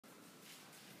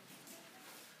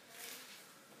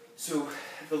So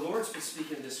the Lord's been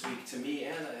speaking this week to me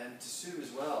and to Sue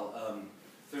as well,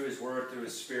 through His Word, through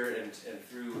His Spirit, and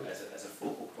through, as a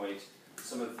focal point,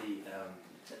 some of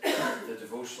the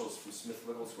devotionals from Smith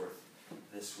Wigglesworth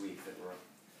this week that were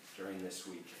during this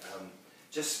week.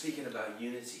 Just speaking about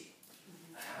unity,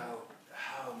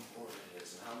 how important it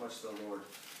is, and how much the Lord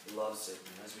loves it.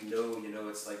 And as we know,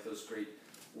 it's like those great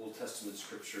Old Testament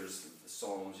scriptures, the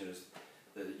Psalms,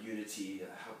 the unity,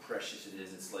 how precious it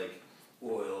is. It's like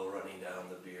oil running down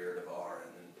the beard of Aaron,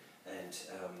 and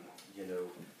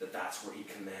that's where he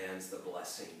commands the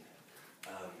blessing,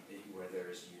 where there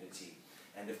is unity.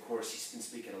 And of course, he's been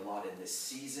speaking a lot in this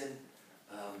season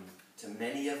to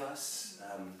many of us,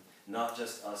 not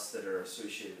just us that are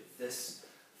associated with this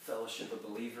fellowship of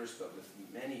believers, but with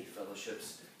many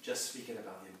fellowships, just speaking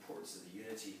about the importance of the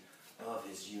unity of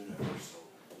his universal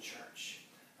church,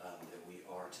 that we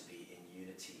are to be in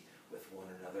unity with one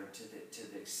another to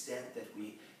the extent that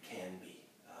we can be,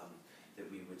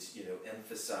 that we would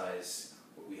emphasize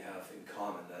what we have in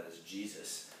common, that is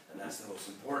Jesus, and that's the most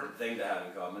important thing to have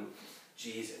in common,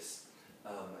 Jesus,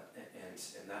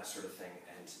 and that sort of thing,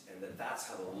 and that's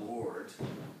how the Lord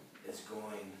is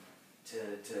going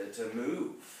to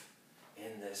move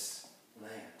in this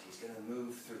land. He's going to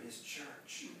move through his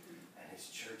church, and his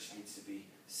church needs to be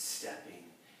stepping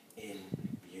in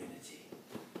unity.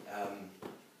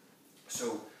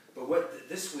 But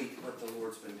this week, what the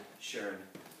Lord's been sharing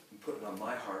and putting on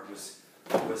my heart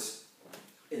was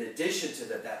in addition to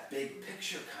that big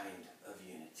picture kind of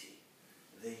unity,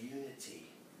 the unity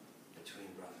between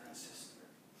brother and sister,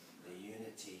 the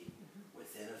unity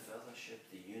within a fellowship,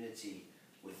 the unity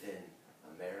within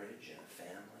a marriage and a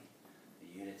family,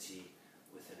 the unity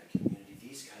within a community,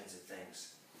 these kinds of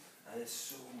things. And it's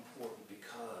so important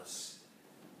because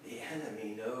the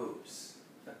enemy knows.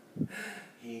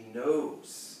 He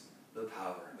knows the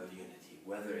power of unity,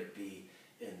 whether it be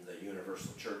in the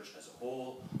universal church as a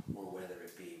whole, or whether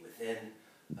it be within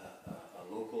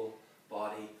a local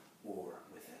body, or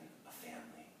within a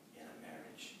family, in a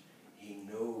marriage. He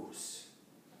knows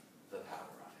the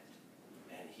power of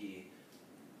it, and he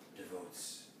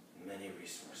devotes many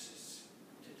resources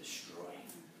to destroying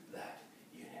that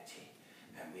unity.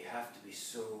 And we have to be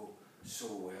so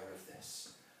aware of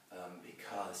this,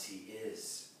 because he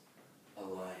is a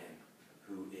lion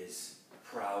who is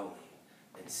prowling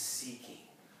and seeking,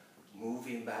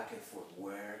 moving back and forth.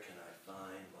 Where can I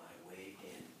find my way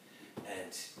in?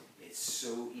 And it's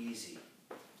so easy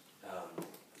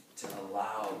to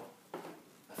allow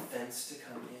offense to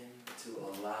come in, to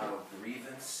allow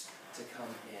grievance to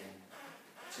come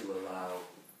in, to allow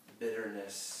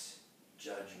bitterness,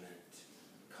 judgment,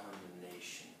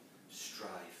 condemnation,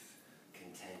 strife,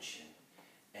 contention.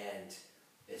 And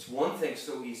it's one thing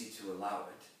so easy to allow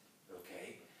it,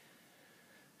 okay?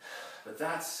 But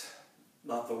that's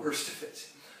not the worst of it.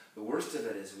 The worst of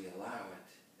it is we allow it,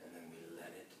 and then we let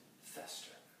it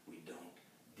fester. We don't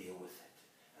deal with it.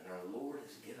 And our Lord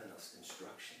has given us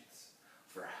instructions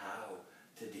for how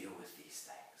to deal with these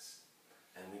things.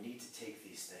 And we need to take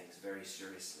these things very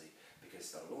seriously,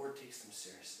 because the Lord takes them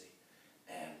seriously,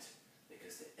 and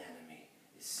because the enemy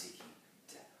is seeking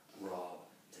to rob,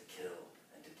 to kill,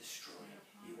 and to destroy.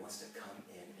 He wants to come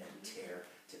in and tear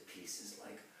to pieces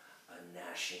like a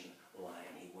gnashing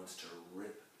lion. He wants to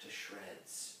rip to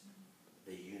shreds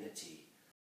the unity,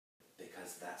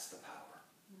 because that's the power,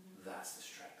 that's the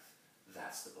strength,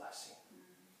 that's the blessing.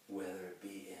 Whether it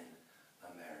be in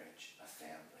a marriage, a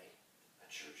family, a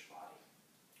church body,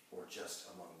 or just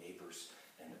among neighbors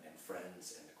and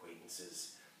friends and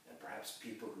acquaintances, and perhaps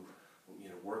people who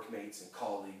workmates and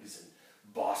colleagues and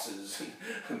bosses and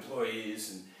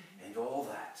employees and all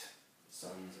that,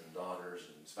 sons and daughters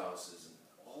and spouses and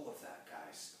all of that,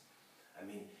 guys. I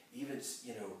mean, even,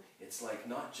 it's like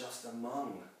not just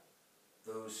among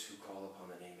those who call upon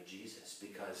the name of Jesus,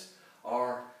 because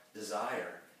our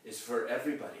desire is for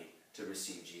everybody to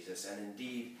receive Jesus, and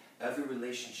indeed, every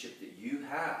relationship that you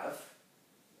have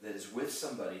that is with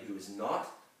somebody who is not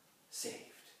saved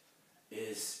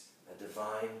is a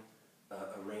divine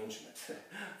arrangement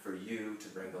for you to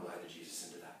bring the light of Jesus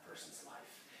into that person's life.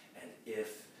 And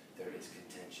if there is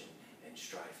contention and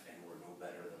strife, and we're no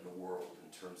better than the world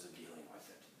in terms of dealing with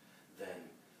it, then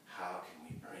how can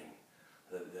we bring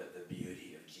the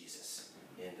beauty of Jesus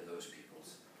into those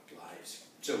people's lives?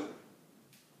 So,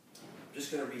 I'm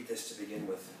just going to read this to begin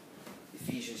with.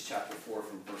 Ephesians chapter 4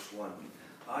 from verse 1.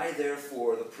 I,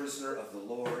 therefore, the prisoner of the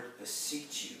Lord,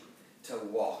 beseech you to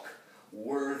walk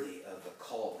worthy of the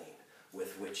calling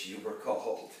with which you were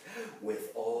called,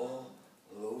 with all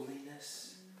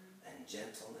lowliness and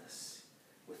gentleness,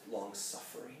 with long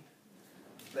suffering,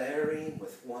 bearing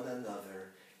with one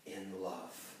another in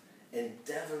love,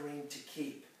 endeavoring to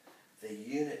keep the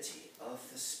unity of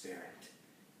the Spirit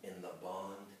in the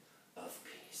bond of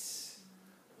peace.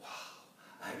 Wow.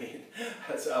 I mean,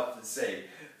 as I often say,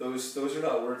 those are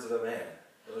not words of a man.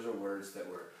 Those are words that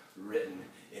were written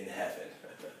in heaven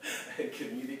and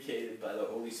communicated by the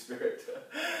Holy Spirit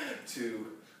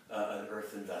to an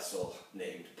earthen vessel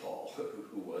named Paul,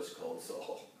 who was called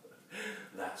Saul.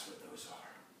 That's what those are.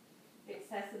 It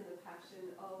says in the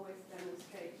Passion, always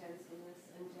demonstrate gentleness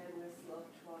and generous love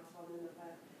towards one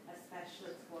another,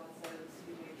 especially towards those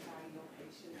who may try your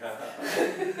patience.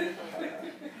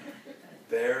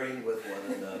 Bearing with one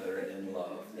another in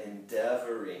love,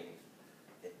 endeavoring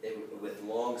with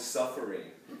long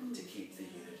suffering to keep the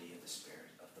unity of the Spirit,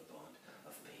 of the bond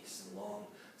of peace. Long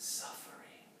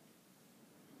suffering.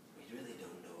 We really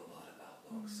don't know a lot about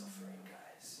long suffering,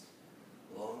 guys.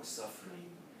 Long suffering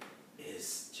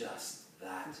is just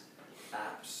that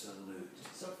absolute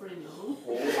Suffering, no.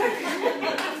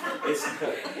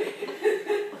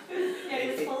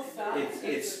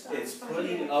 It's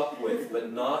putting up with,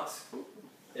 but not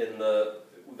in the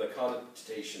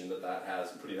connotation that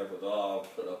has, putting up with, oh, I'll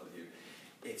put up with you.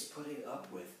 It's putting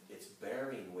up with, it's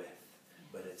bearing with,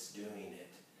 but it's doing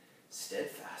it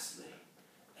steadfastly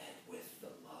and with the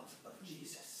love of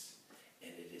Jesus.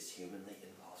 And it is humanly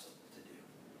impossible to do.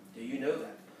 Do you know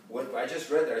that? What I just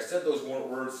read there, I said those weren't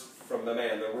words from the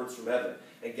man, they're words from heaven.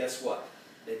 And guess what?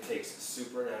 It takes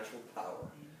supernatural power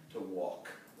to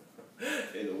walk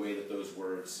in the way that those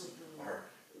words are,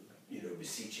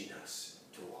 beseeching us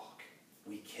to walk.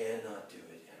 We cannot do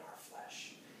it in our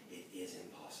flesh. It is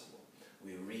impossible.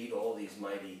 We read all these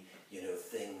mighty,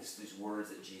 things, these words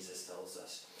that Jesus tells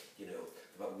us,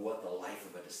 about what the life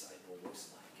of a disciple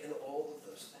looks like. And all of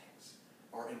those things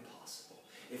are impossible.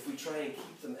 If we try and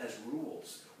keep them as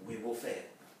rules, we will fail.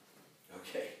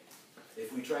 Okay?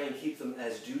 If we try and keep them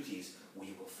as duties,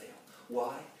 we will fail.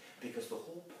 Why? Because the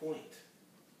whole point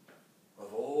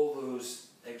of all those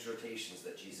exhortations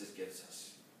that Jesus gives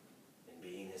us in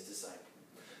being his disciple,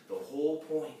 the whole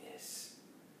point is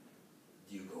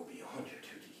you go beyond your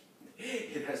duty.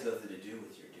 It has nothing to do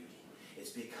with your duty.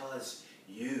 It's because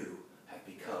you have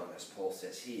become, as Paul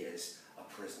says, he is a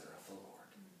prisoner of the Lord,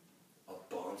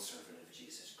 a bondservant of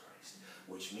Jesus Christ,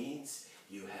 which means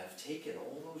you have taken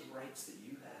all those rights that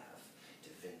you have to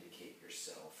vindicate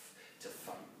yourself, to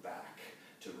fight back,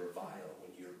 to revile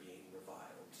when you're being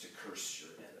reviled, to curse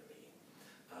your enemy.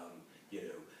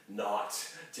 Not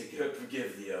to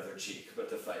give the other cheek, but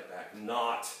to fight back.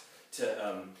 Not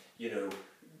to,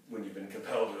 when you've been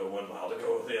compelled to go 1 mile, to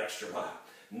go the extra mile.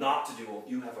 Not to do all.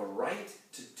 You have a right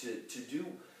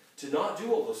to not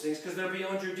do all those things because they're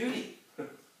beyond your duty.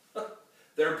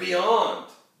 They're beyond.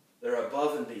 They're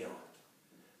above and beyond.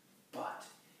 But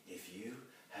if you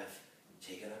have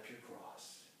taken up your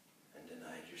cross and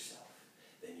denied yourself,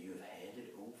 then you have handed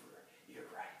over your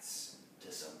rights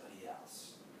to somebody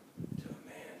else, to a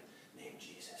man named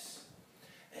Jesus.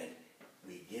 And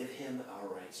we give him our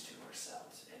rights to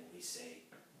ourselves, and we say,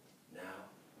 now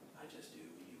I just do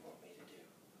what you want me to do.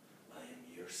 I am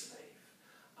your slave.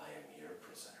 I am your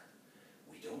prisoner.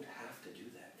 We don't have to do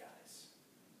that, guys.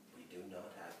 We do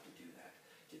not have to do that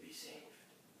to be saved.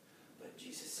 But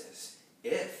Jesus says,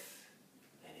 if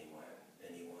any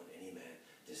man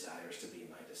desires to be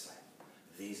my disciple,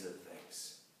 these are the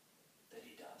things that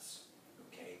he does.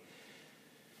 Okay?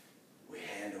 We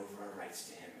hand over our rights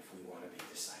to him if we want to be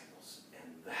disciples.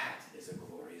 And that is a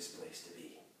glorious place to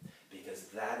be. Because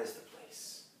that is the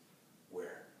place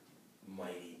where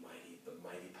the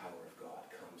mighty power of God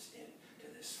comes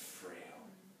into this frail,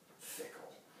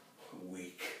 fickle,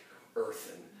 weak,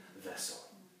 earthen vessel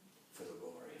for the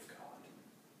glory of God.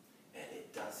 And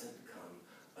it doesn't come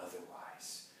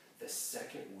otherwise. The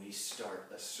second we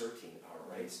start asserting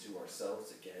our rights to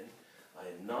ourselves again, I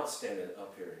am not standing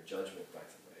up here in judgment, by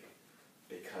the way,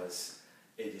 because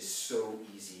it is so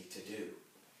easy to do.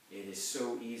 It is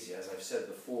so easy. As I've said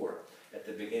before, at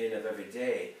the beginning of every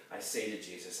day, I say to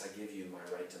Jesus, I give you my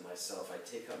right to myself. I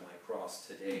take up my cross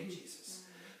today, Jesus.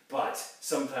 But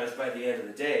sometimes by the end of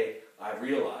the day, I've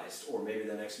realized, or maybe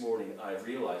the next morning, I've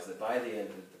realized that by the end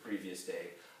of the previous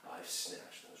day, I've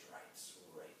snatched those rights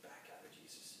right back out of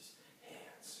Jesus'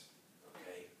 hands.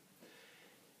 Okay?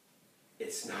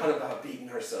 It's not about beating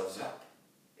ourselves up.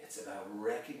 It's about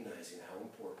recognizing how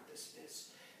important this is.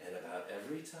 And about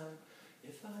every time,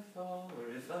 if I fall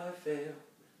or if I fail,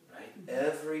 right?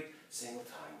 Every single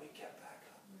time we get back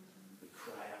up. We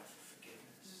cry out for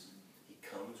forgiveness. He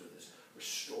comes with his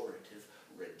restorative,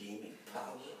 redeeming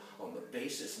power on the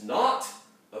basis not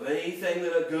of anything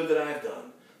good that I've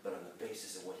done, but on the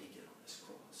basis of what he did on this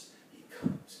cross. He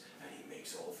comes and he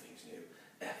makes all things new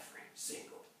every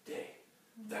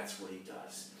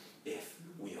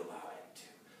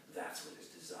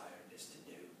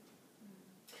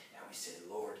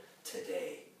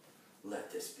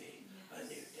a new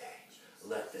day.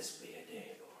 Let this be a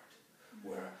day,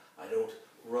 Lord, where I don't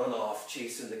run off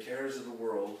chasing the cares of the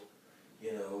world.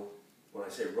 You know, when I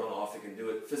say run off, we can do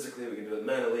it physically, we can do it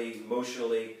mentally,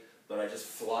 emotionally, but I just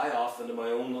fly off into my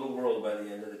own little world by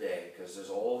the end of the day, because there's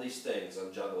all these things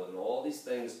I'm juggling, all these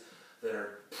things that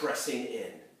are pressing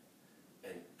in,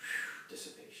 and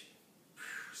dissipation.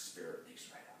 Spirit leaks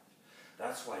right out.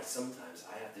 That's why sometimes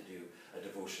I have to do a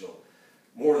devotional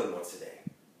more than once a day.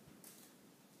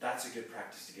 That's a good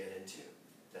practice to get into.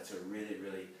 That's a really,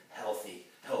 really healthy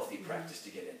practice to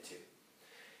get into.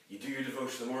 You do your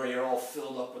devotion in the morning, you're all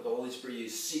filled up with the Holy Spirit, you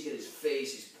seek at His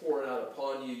face, He's pouring out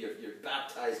upon you, you're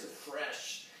baptized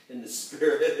afresh in the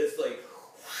Spirit, it's like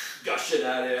gushing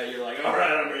at you, you're like, all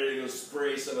right, I'm ready to go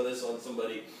spray some of this on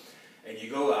somebody. And you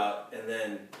go out, and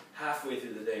then halfway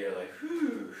through the day, you're like,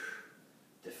 whew,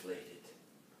 deflated.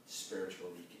 Spiritual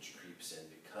leakage creeps in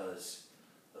because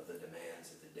of the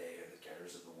demands of the day or the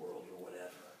cares of the world or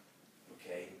whatever.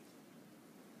 Okay?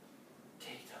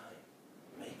 Take time.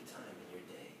 Make time in your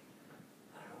day.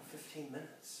 I don't know, 15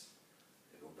 minutes.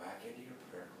 To go back into your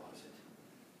prayer closet.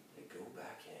 To go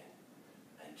back in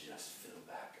and just fill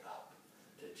back up.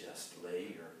 To just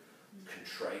lay your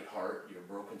contrite heart, your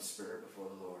broken spirit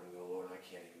before the Lord and go, Lord, I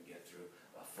can't even get through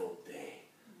a full day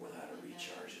without a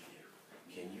recharge of you.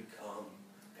 Can you come?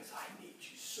 Because I need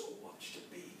you so much to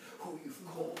be who you've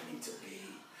called me to be.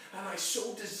 And I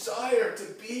so desire to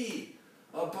be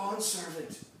a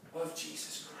bondservant of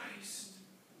Jesus Christ.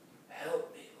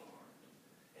 Help me, Lord.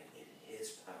 And in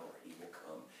His power He will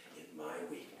come in my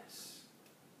weakness.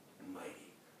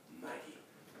 Mighty, mighty,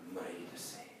 mighty to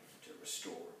save, to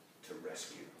restore, to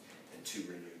rescue, and to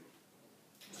renew.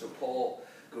 So Paul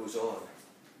goes on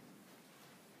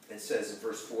and says in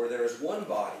verse 4, there is one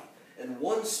body and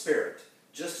one Spirit,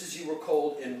 just as you were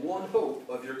called in one hope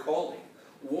of your calling,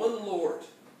 one Lord,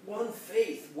 one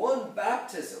faith, one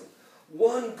baptism,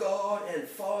 one God and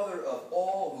Father of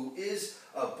all, who is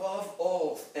above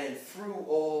all and through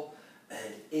all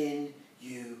and in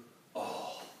you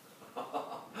all.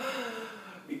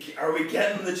 Are we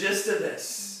getting the gist of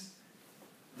this?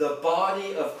 The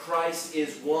body of Christ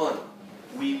is one.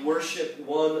 We worship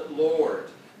one Lord.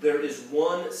 There is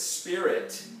one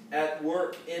Spirit at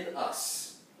work in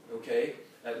us. Okay?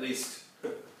 At least,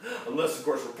 unless, of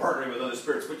course, we're partnering with other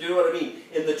spirits. But you know what I mean?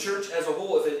 In the church as a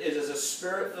whole, if it is a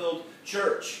Spirit-filled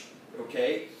church,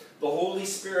 okay, the Holy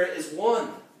Spirit is one.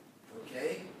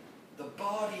 Okay? The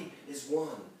body is one.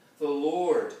 The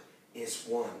Lord is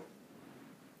one.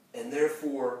 And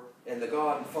therefore, and the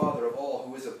God and Father of all,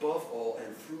 who is above all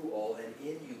and through all and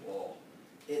in you all.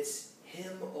 It's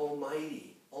Him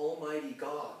Almighty, Almighty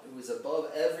God, who is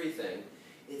above everything.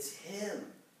 It's Him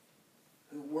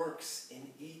who works in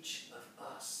each of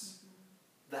us.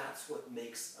 That's what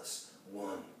makes us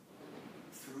one.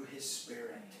 Through His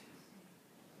Spirit.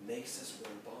 Makes us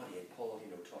one body. And Paul,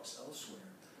 talks elsewhere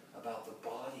about the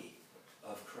body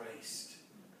of Christ.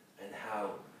 And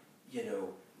how,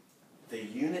 the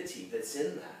unity that's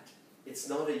in that. It's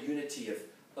not a unity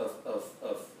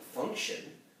of function,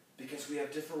 because we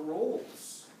have different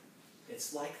roles.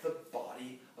 It's like the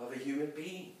body of a human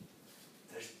being.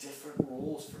 There's different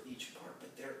roles for each part,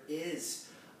 but there is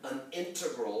an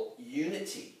integral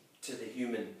unity to the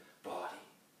human body.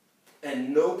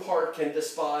 And no part can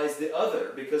despise the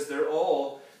other, because they're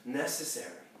all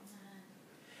necessary.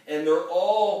 And they're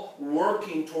all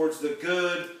working towards the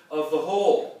good of the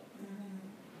whole.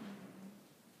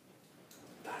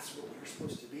 That's what we're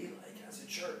supposed to be like as a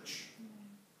church.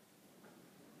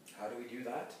 How do we do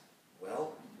that?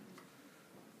 Well,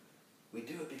 we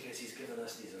do it because He's given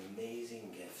us these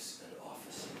amazing gifts and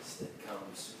offices that come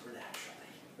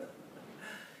supernaturally.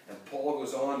 And Paul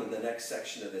goes on in the next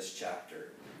section of this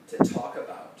chapter to talk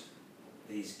about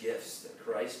these gifts that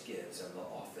Christ gives and the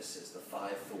offices, the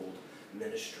fivefold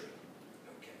ministry.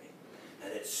 Okay?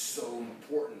 And it's so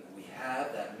important that we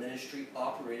have that ministry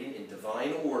operating in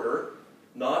divine order,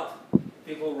 not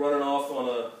people running off on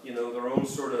their own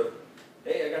sort of,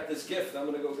 hey, I got this gift. I'm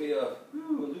going to go be a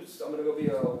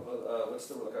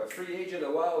free agent, a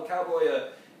wild cowboy.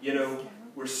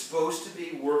 We're supposed to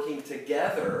be working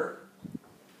together.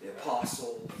 The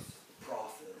apostles, the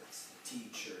prophets, the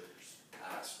teachers,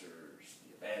 pastors,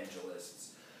 the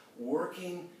evangelists,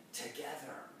 working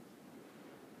together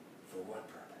for what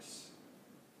purpose?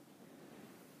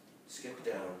 Skip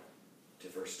down to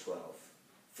verse 12.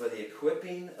 For the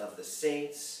equipping of the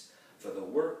saints, for the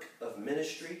work of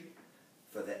ministry,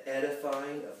 for the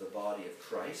edifying of the body of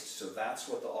Christ. So that's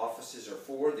what the offices are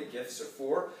for, the gifts are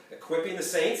for. Equipping the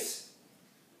saints,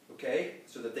 okay,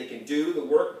 so that they can do the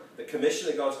work, the commission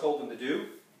that God's called them to do.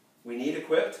 We need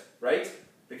equipped, right?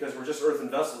 because we're just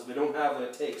earthen vessels. We don't have what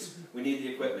it takes. We need the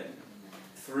equipment.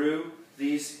 Through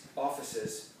these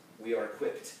offices, we are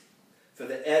equipped. For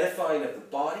the edifying of the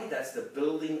body, that's the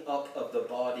building up of the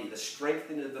body, the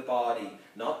strengthening of the body,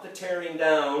 not the tearing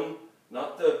down,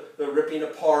 not the ripping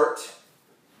apart,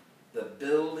 the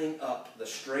building up, the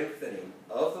strengthening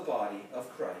of the body of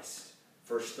Christ.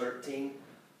 Verse 13,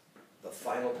 the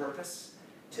final purpose,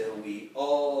 till we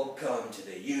all come to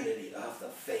the unity of the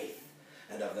faith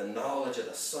and of the knowledge of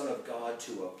the Son of God,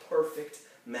 to a perfect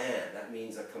man. That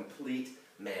means a complete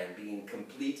man, being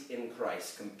complete in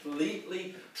Christ,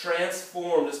 completely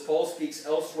transformed, as Paul speaks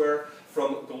elsewhere,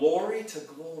 from glory to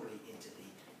glory into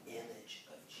the image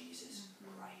of Jesus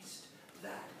Christ.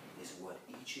 That is what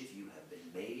each of you have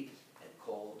been made and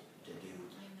called to do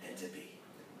and to be.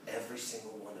 Every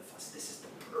single one of us. This is the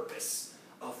purpose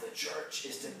of the church,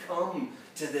 is to come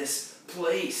to this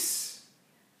place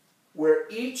where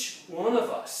each one of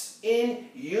us, in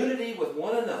unity with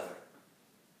one another,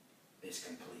 is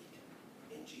complete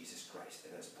in Jesus Christ.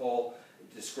 And as Paul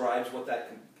describes what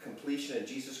that completion in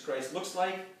Jesus Christ looks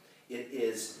like, it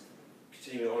is,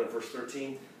 continuing on in verse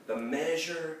 13, the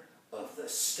measure of the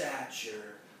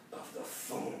stature of the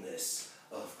fullness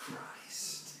of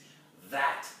Christ.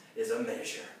 That is a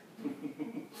measure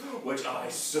which I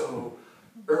so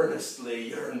earnestly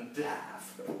yearn to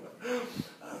have.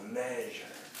 A measure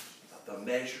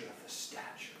of the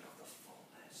stature of the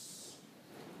fullness.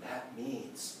 That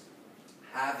means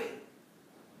having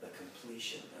the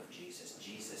completion of Jesus.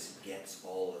 Jesus gets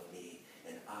all of me,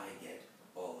 and I get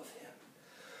all of him.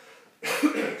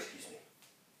 Excuse me.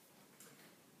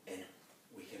 And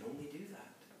we can only do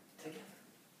that together.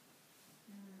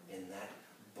 In that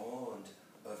bond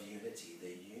of unity,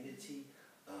 the unity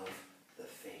of the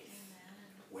faith.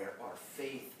 Where our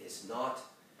faith is not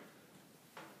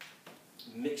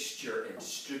mixture and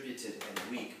distributed and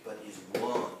weak, but is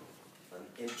one, an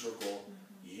integral,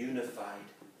 unified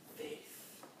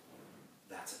faith.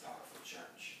 That's a powerful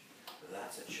church.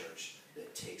 That's a church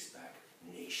that takes back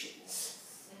nations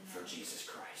for Jesus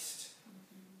Christ.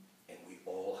 And we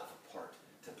all have a part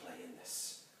to play in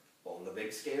this. On the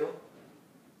big scale,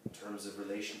 in terms of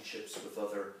relationships with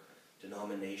other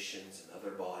denominations and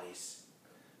other bodies,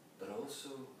 but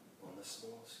also on the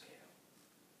small scale,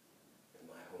 in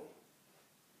my home,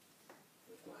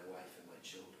 with my wife and my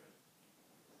children,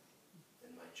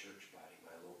 in my church body,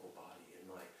 my local body, in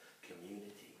my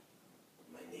community,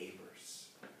 my neighbors.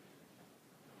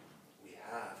 We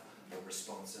have a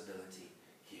responsibility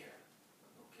here,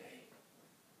 okay?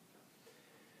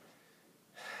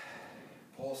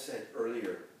 Paul said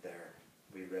earlier there,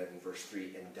 we read in verse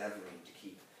 3, endeavoring to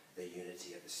keep the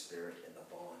unity of the Spirit in the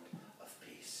bond of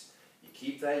peace. You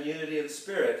keep that unity of the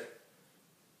Spirit,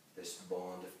 this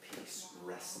bond of peace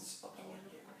rests upon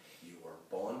you. You are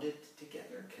bonded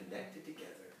together, connected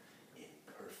together in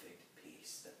perfect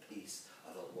peace. The peace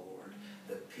of the Lord.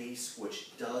 The peace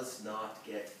which does not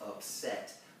get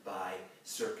upset by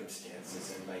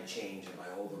circumstances and by change and by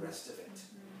all the rest of it.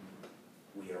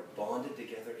 We are bonded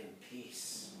together in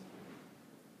peace.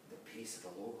 The peace of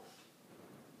the Lord.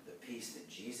 The peace that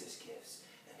Jesus gives,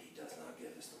 and he does not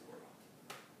give us the world.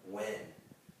 When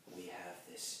we have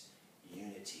this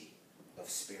unity of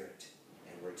spirit,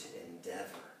 and we're to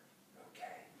endeavor,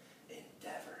 okay?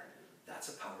 Endeavor. That's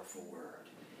a powerful word.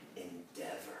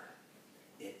 Endeavor.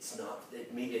 It's not,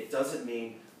 it doesn't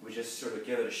mean we just sort of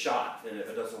give it a shot, and if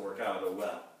it doesn't work out, oh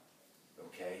well.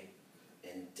 Okay?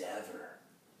 Endeavor.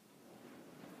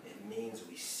 It means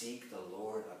we seek the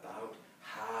Lord about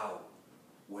how,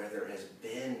 where there has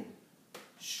been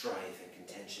strife and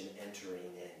contention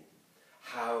entering in,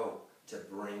 how to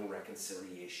bring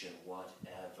reconciliation,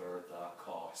 whatever the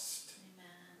cost.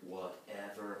 Amen.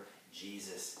 Whatever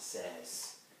Jesus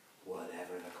says,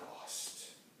 whatever the cost.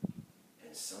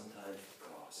 And sometimes the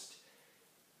cost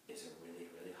is a really,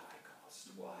 really high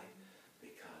cost. Why?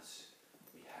 Because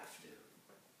we have to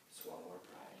swallow our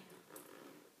pride,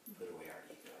 put away our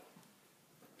ego,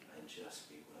 and just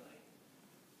be willing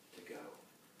to go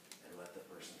and let the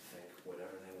person think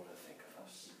whatever they want to think of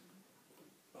us.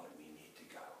 But we need to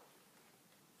go.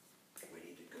 We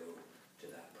need to go to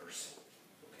that person.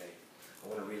 Okay? I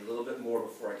want to read a little bit more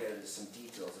before I get into some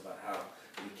details about how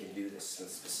we can do this, some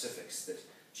specifics that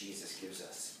Jesus gives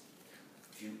us.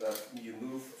 If you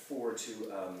move forward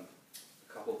to a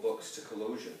couple books to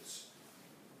Colossians,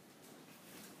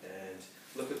 and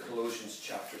look at Colossians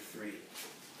chapter 3.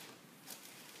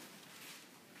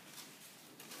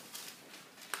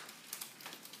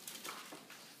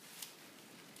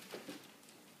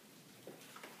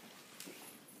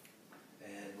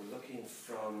 And we're looking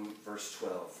from verse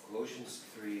 12. Colossians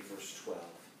 3, verse 12.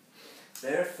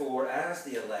 Therefore, as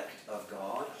the elect of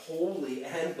God, holy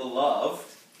and beloved,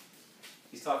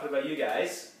 he's talking about you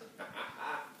guys.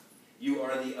 You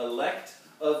are the elect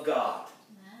of God,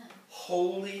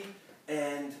 holy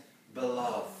and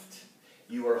beloved.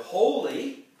 You are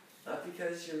holy, not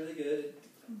because you're really good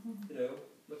at,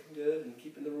 looking good and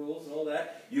keeping the rules and all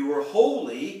that. You are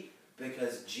holy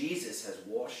because Jesus has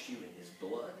washed you in his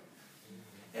blood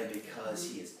and because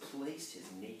he has placed his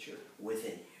nature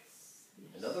within you.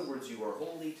 In other words, you are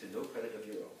holy to no credit of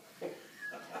your own.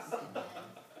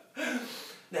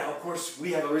 Now, of course,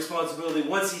 we have a responsibility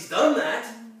once he's done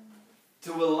that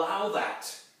to allow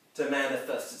that to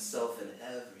manifest itself in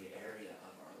every area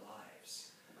of our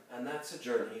lives. And that's a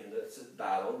journey, and it's a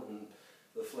battle, and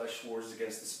the flesh wars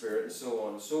against the spirit, and so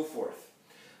on and so forth.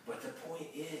 But the point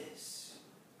is,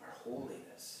 our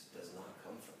holiness does not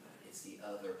come from that. It's the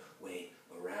other way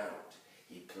around.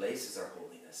 He places our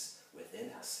holiness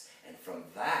within us. And from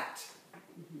that,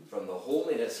 from the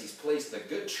holiness he's placed, the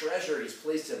good treasure he's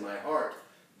placed in my heart,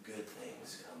 good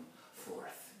things come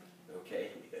forth. Okay?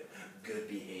 Good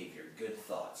behavior, good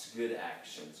thoughts, good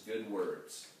actions, good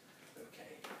words.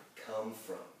 Okay? Come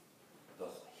from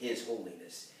his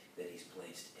holiness that he's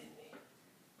placed in me.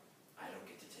 I don't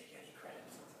get to take any credit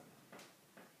for them.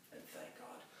 And thank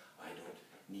God, I don't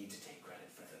need to take credit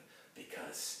for them,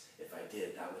 because if I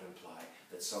did, that would imply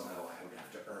that somehow I would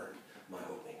have to earn my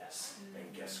holiness.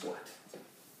 And guess what?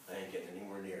 I ain't getting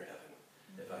anywhere near heaven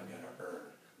if I'm going to earn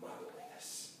my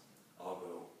holiness. I'll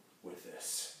go with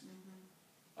this.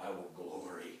 I will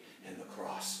glory in the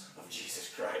cross of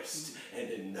Jesus Christ and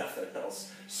in nothing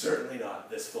else. Certainly not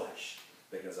this flesh,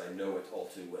 because I know it all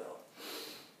too well.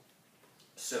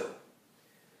 So,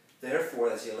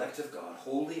 therefore, as the elect of God,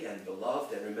 holy and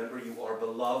beloved, and remember, you are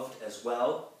beloved as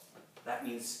well. That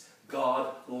means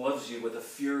God loves you with a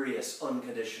furious,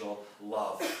 unconditional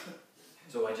love.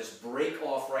 So I just break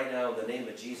off right now in the name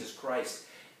of Jesus Christ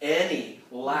any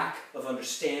lack of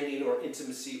understanding or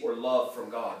intimacy or love from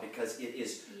God, because it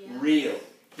is real.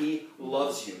 He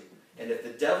loves you. And if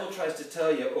the devil tries to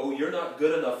tell you, oh, you're not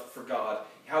good enough for God,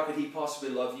 how could he possibly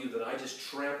love you? Then I just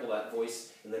trample that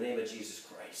voice in the name of Jesus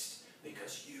Christ,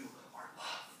 because you are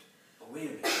loved. But wait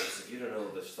a minute, if you don't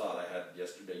know this thought I had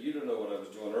yesterday, you don't know what I was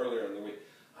doing earlier in the week,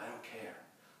 I don't care.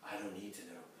 I don't need to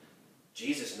know.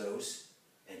 Jesus knows,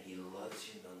 and he loves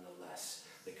you nonetheless,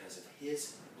 because of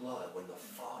his blood. When the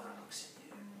Father looks at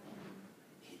you,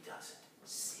 he doesn't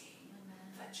see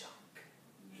the junk.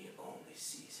 He only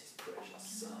sees his precious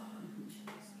Son.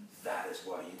 That is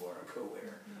why you are a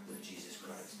co-heir with Jesus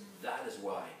Christ. That is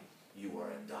why you are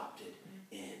adopted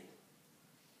in,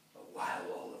 a wild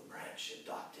olive branch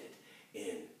adopted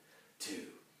into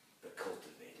the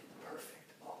cultivated,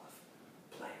 perfect olive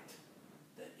plant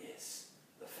that is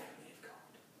the family of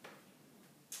God.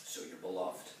 So you're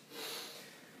beloved.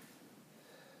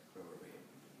 Where were we?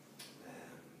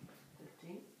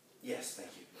 15? Yes, thank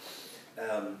you.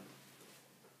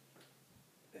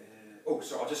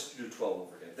 So I'll just do 12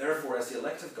 over again. Therefore, as the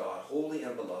elect of God, holy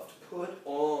and beloved, put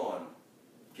on,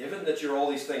 given that you're all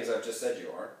these things I've just said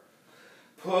you are,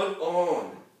 put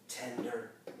on tender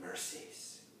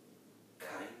mercies,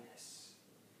 kindness,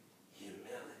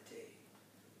 humility,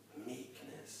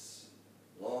 meekness,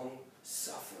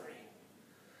 long-suffering,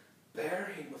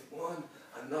 bearing with one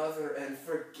another and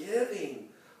forgiving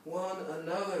one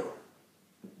another.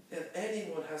 If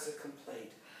anyone has a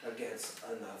complaint against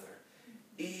another,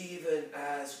 even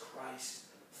as Christ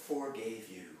forgave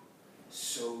you,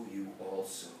 so you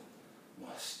also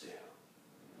must do.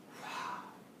 Wow.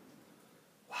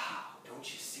 Wow.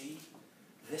 Don't you see?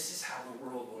 This is how the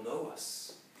world will know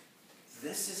us.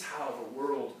 This is how the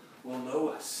world will know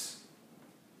us.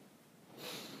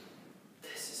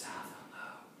 This is how they'll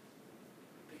know.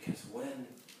 Because when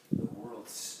the world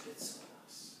spits on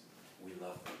us, we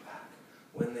love them back.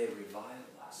 When they revile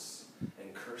us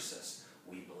and curse us,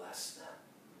 we bless them.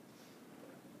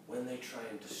 When they try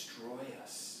and destroy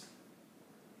us,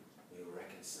 we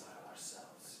reconcile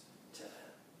ourselves to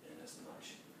them in as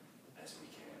much as we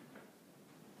can.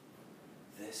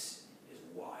 This is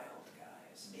wild,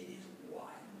 guys. It is wild.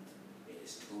 It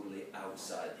is totally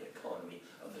outside the economy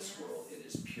of this world. It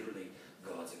is purely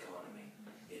God's economy.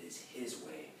 It is his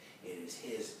way. It is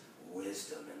his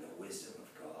wisdom, and the wisdom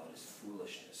of God is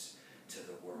foolishness to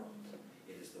the world.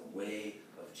 It is the way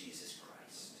of Jesus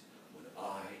Christ. When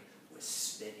I was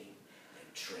spitting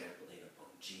and trampling upon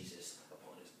Jesus,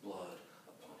 upon his blood,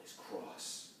 upon his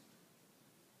cross,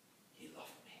 he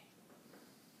loved me.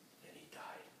 And he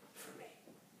died for me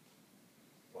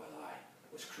while I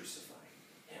was crucifying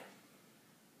him.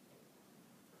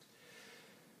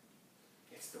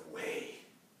 It's the way.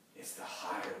 It's the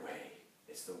higher way.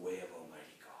 It's the way of Almighty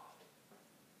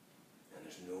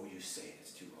you saying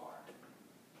it's too hard?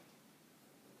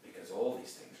 Because all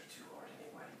these things are too hard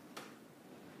anyway.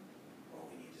 All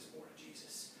we need is more of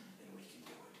Jesus, and we can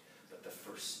do it. But the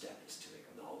first step is to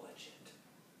acknowledge it.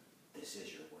 This is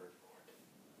your word, Lord.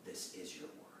 This is your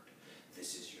word.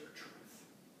 This is your truth.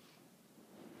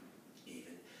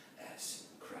 Even as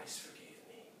Christ forgave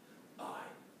me, I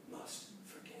must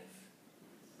forgive.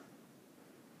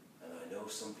 And I know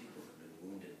some people have been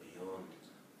wounded beyond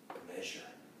measure.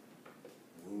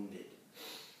 Wounded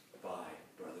by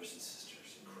brothers and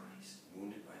sisters in Christ.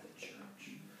 Wounded by the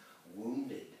church.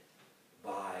 Wounded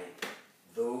by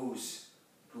those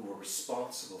who were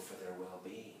responsible for their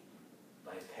well-being.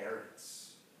 By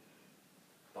parents.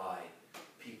 By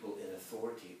people in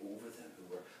authority over them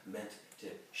who were meant to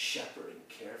shepherd and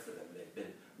care for them. They've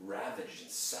been ravaged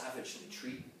and savagely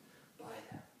treated by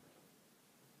them.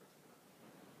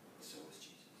 So was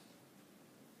Jesus.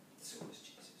 So was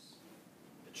Jesus.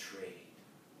 Betrayed,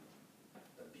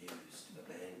 abused,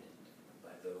 abandoned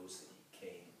by those that he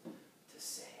came to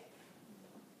save.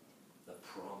 The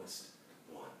promised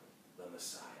one, the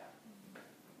Messiah,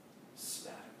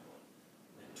 spat upon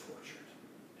and tortured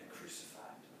and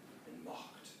crucified and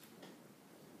mocked.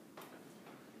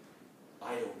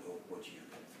 I don't know what you've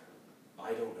been through.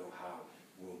 I don't know how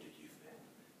wounded you've been.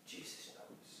 Jesus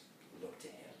knows. Look to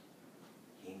him.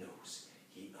 He knows.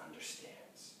 He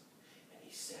understands. And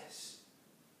he says,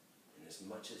 in as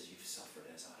much as you've suffered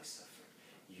as I suffered,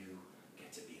 you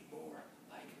get to be more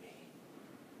like me.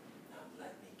 Now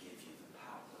let me give you the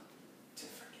power to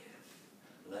forgive.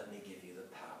 Let me give you the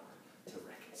power to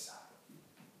reconcile.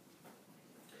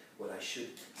 What I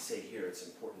should say here, it's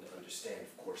important to understand,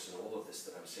 of course, in all of this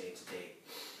that I'm saying today,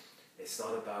 it's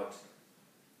not about,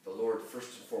 the Lord,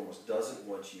 first and foremost, doesn't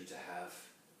want you to have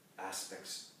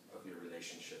aspects of your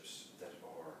relationships that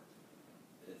are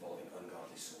involving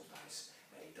ungodly soul ties.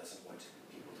 And he doesn't want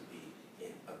people to be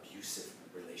in abusive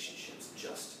relationships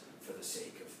just for the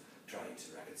sake of trying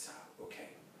to reconcile.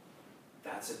 Okay,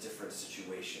 that's a different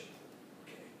situation.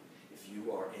 Okay, if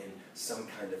you are in some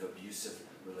kind of abusive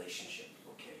relationship,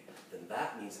 okay, then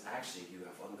that means actually you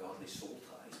have ungodly soul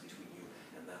ties between you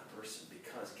and that person.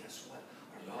 Because guess what?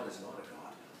 Our God is not a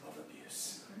God of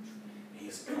abuse. He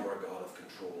is more a God of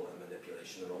control and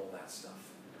manipulation and all that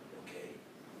stuff. Okay?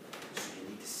 So you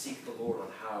need to seek the Lord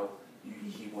on how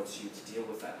he wants you to deal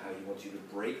with that, how he wants you to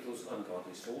break those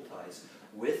ungodly soul ties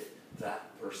with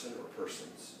that person or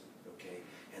persons. Okay?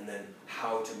 And then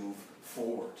how to move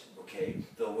forward. Okay?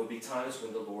 There will be times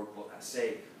when the Lord will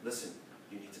say, listen,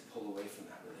 you need to pull away from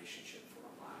that relationship for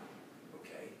a while.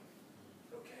 Okay?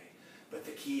 Okay? But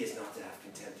the key is not to have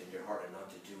contempt in your heart and not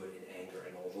to do it in anger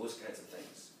and all those kinds of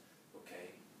things.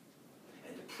 Okay?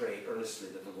 And to pray earnestly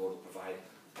that the Lord will provide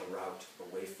a route, a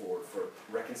way forward for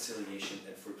reconciliation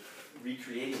and for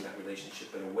recreating that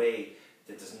relationship in a way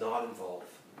that does not involve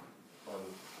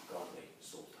ungodly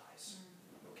soul ties.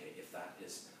 Okay? If that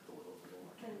is the will of the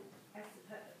Lord. And I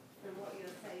suppose from what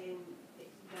you're saying,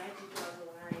 where do you draw the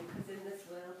line? Because in this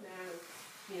world now,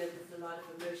 there's a lot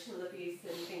of emotional abuse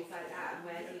and things like that. And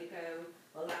where do you go?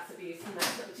 Well, that's abuse and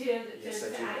that's not. Yes,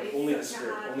 I do. Only the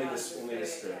Spirit. Only the Spirit. Only the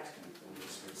Spirit.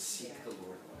 Seek the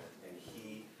Lord on it. And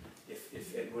he,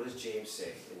 if what does James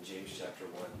say in James chapter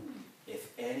 1?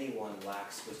 If anyone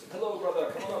lacks wisdom. Hello,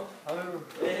 brother. Come on up. Hello.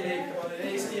 Hey, come on in.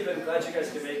 Hey, Stephen. Glad you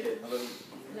guys can make it. Hello.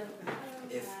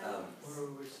 If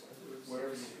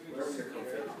wherever you're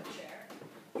comfortable.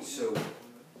 So,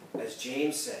 as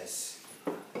James says,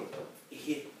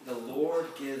 the Lord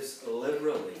gives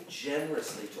liberally,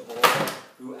 generously to all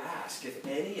who ask. If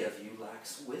any of you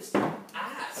lacks wisdom,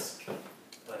 ask.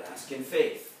 But ask in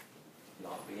faith.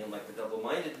 Not being like the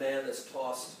double-minded man that's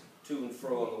tossed to and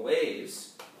fro on the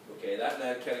waves. Okay, that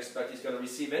man can't expect he's going to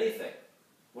receive anything.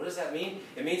 What does that mean?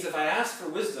 It means if I ask for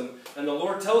wisdom, and the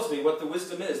Lord tells me what the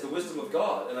wisdom is, the wisdom of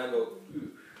God, and I go,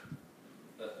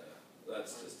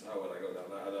 that's just, how would I go down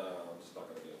that? I'm just not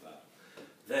going to deal with that.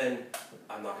 Then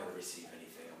I'm not going to receive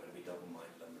anything. I'm going to be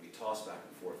double-minded. I'm going to be tossed back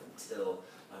and forth until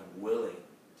I'm willing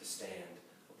to stand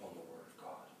upon the Word of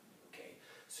God. Okay?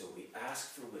 So we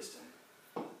ask for wisdom.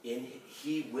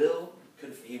 He will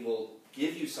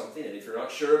give you something, and if you're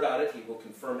not sure about it, he will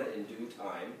confirm it in due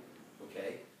time.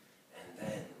 Okay? And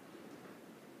then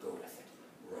go with it.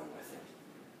 Run with it.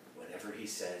 Whatever he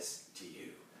says to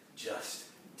you, just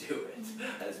do it.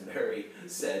 As Mary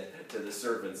said to the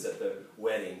servants at the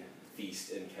wedding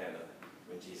feast in Cana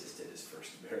when Jesus did his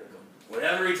first miracle.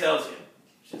 Whatever he tells you,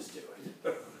 just do it.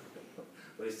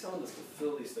 But he's telling us to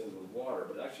fill these things with water,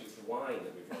 but actually it's the wine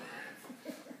that we've got.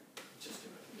 Just do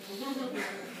it.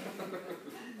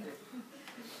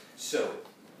 So,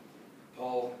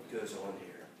 Paul goes on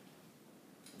here.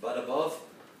 But above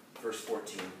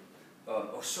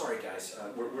sorry guys,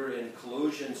 we're in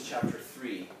Colossians chapter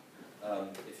 3,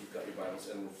 if you've got your Bibles,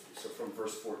 and so from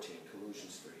verse 14,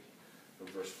 Colossians 3, from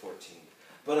verse 14.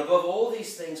 But above all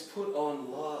these things put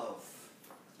on love,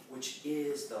 which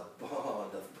is the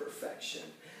bond of perfection.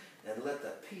 And let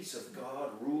the peace of God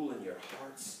rule in your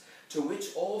hearts, to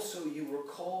which also you were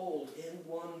called in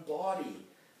one body,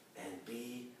 and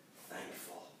be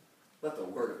thankful. Let the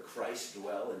word of Christ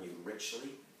dwell in you richly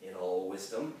in all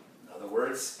wisdom. In other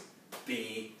words,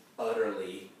 be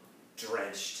utterly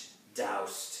drenched,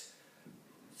 doused,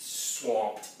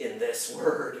 swamped in this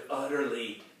word,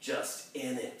 utterly just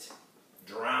in it.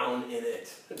 Drown in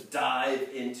it. Dive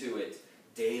into it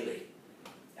daily.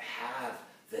 Have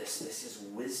this. This is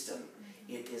wisdom.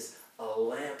 It is a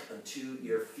lamp unto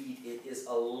your feet. It is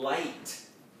a light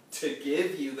to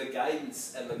give you the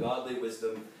guidance and the godly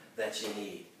wisdom that you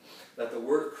need. Let the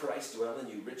word of Christ dwell in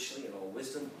you richly in all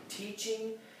wisdom,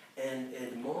 teaching and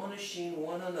admonishing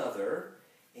one another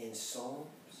in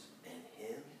psalms and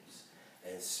hymns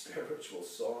and spiritual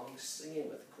songs, singing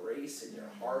with grace in your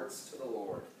hearts to the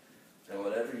Lord. And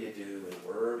whatever you do in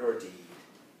word or deed,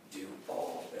 do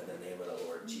all in the name of the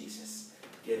Lord Jesus,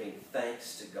 giving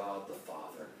thanks to God the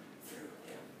Father through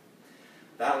him.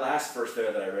 That last verse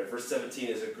there that I read, verse 17,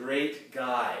 is a great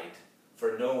guide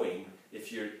for knowing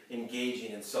if you're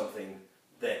engaging in something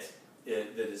that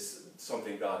is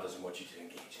something God doesn't want you to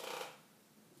engage in.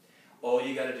 All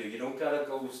you got to do, you don't got to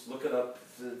go looking up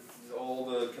all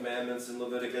the commandments in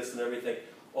Leviticus and everything.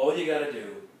 All you got to do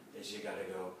is you got to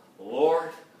go,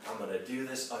 Lord, I'm going to do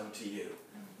this unto you.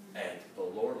 And the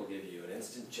Lord will give you an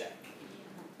instant check.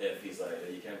 If he's like,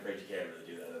 you can't really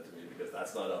do that unto me because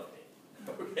that's not of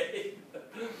me. Okay?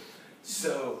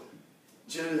 So,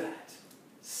 do that.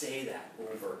 Say that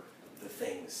over the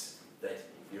things that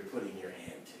you're putting your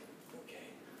hand to. Okay?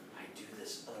 I do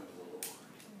this unto the Lord.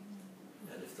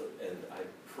 And I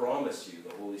promise you,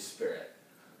 the Holy Spirit,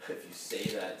 if you say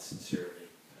that sincerely,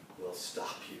 will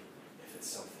stop you if it's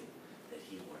something that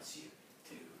he wants you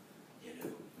to,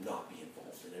 not be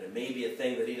involved in. And it may be a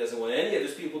thing that he doesn't want any of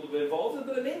his people to be involved in,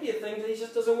 but it may be a thing that he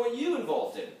just doesn't want you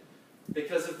involved in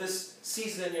because of this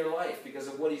season in your life, because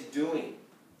of what he's doing,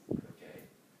 okay?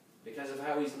 Because of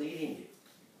how he's leading you.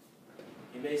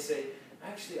 He may say,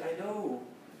 actually, I know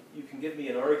you can give me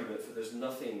an argument for there's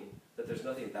nothing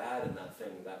bad in that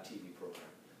thing, that TV program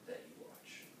that you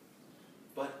watch.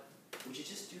 But would you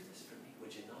just do this for me?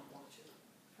 Would you not watch it?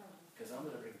 Because I'm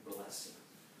going to bring blessing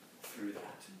through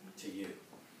that to you.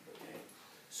 Okay?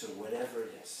 So whatever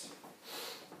it is.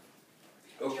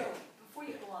 Okay. Joe, before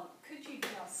you go on, could you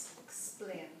just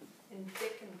explain in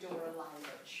Dick and Dora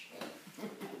language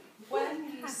when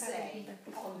you say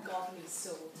ungodly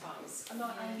soul ties, and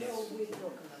I know we've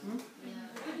broken them,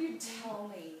 could you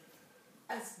tell me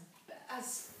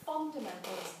as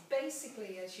fundamental, as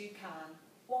basically as you can,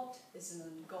 what is an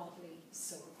ungodly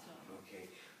soul tie? Okay.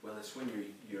 Well, it's when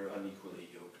you're unequally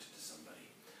yoked to somebody.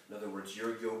 In other words,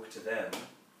 your yoke to them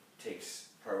takes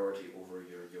priority over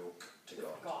your yoke to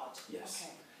God. God. Yes.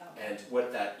 Okay. And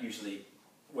what usually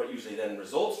then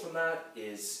results from that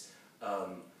is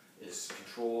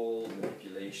control,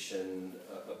 manipulation,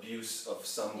 abuse of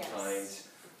some kind,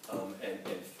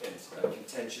 and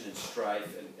contention and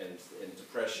strife and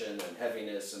depression and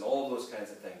heaviness and all those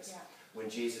kinds of things when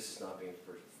Jesus is not being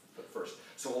put first.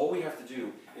 So all we have to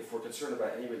do, if we're concerned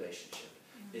about any relationship,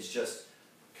 is just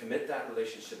commit that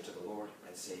relationship to the Lord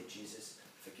and say, Jesus,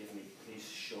 forgive me, please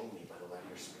show me by the light of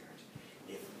your Spirit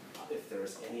if there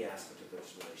is any aspect of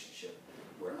this relationship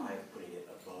where I am putting it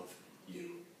above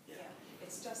you. Yeah.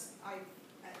 It's just, I've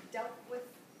dealt with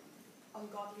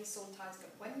ungodly soul ties,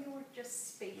 but when you were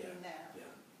just speaking there,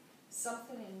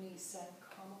 something in me said,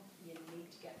 come on, you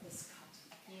need to get this cut.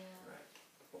 Right.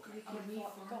 Okay.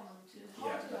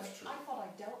 That's true. I thought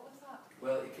I dealt with that.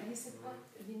 Well, it can, and he said, well,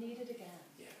 you need it again.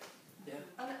 Yeah.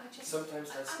 And I just, sometimes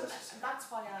that's necessary. That's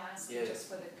why I asked you just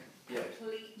for the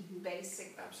complete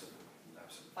basic. Absolutely.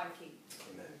 Thank you.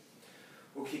 Amen.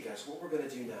 Okay, guys, what we're going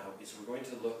to do now is we're going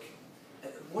to look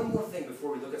at one more thing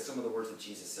before we look at some of the words that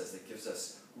Jesus says that gives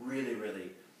us really,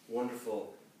 really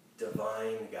wonderful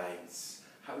divine guidance.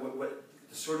 What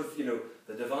the sort of,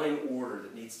 the divine order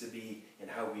that needs to be in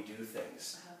how we do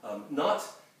things. Not,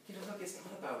 look, it's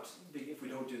not about, if we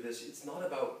don't do this, it's not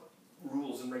about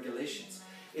rules and regulations.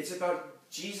 It's about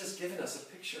Jesus giving us a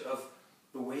picture of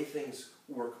the way things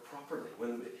work properly.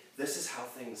 This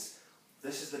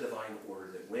is the divine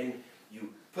order, that when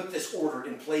you put this order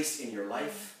in place in your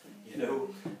life,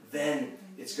 then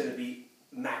it's going to be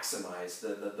maximized,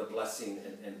 the blessing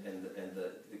and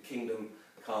the kingdom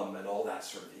come and all that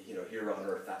sort of, here on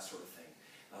earth, that sort of thing.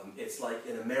 It's like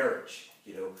in a marriage,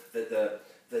 that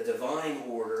the divine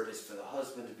order is for the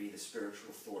husband to be the spiritual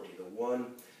authority, the one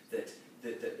that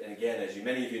and again, as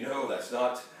many of you know, that's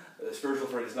not, spiritual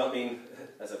authority does not mean,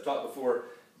 as I've taught before,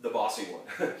 the bossy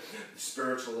one.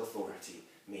 Spiritual authority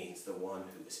means the one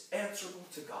who is answerable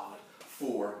to God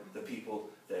for the people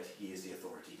that he is the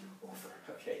authority over.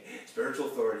 Okay? Spiritual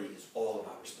authority is all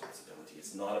about responsibility.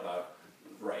 It's not about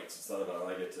rights. It's not about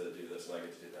I get to do this and I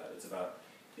get to do that. It's about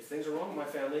if things are wrong in my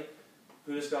family,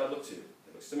 who does God look to?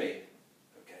 He looks to me.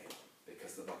 Okay?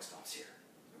 Because the buck stops here.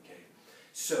 Okay?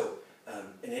 So,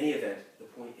 in any event, the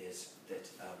point is that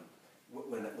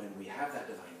when we have that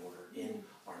divine order in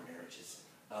our marriages,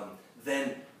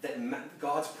 then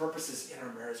God's purposes in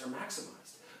our marriage are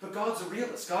maximized. But God's a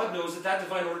realist. God knows that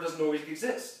divine order doesn't always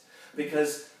exist.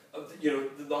 Because,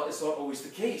 it's not always the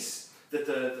case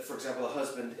that, for example, a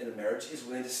husband in a marriage is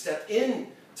willing to step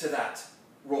into that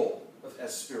role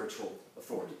as spiritual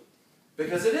authority.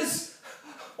 Because it is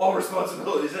all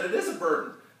responsibilities and it is a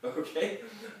burden. Okay?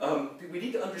 We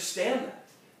need to understand that.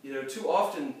 Too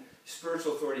often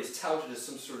spiritual authority is touted as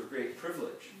some sort of great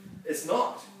privilege. It's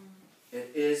not.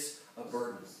 It is a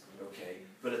burden. Okay?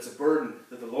 But it's a burden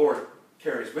that the Lord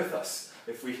carries with us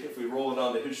if we roll it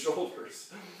onto his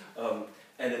shoulders.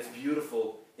 And it's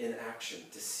beautiful in action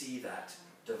to see that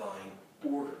divine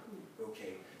order.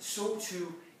 Okay? So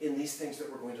too in these things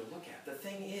that we're going to look at. The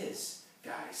thing is,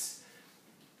 guys,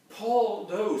 Paul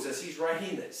knows as he's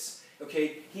writing this,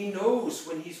 okay, he knows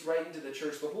when he's writing to the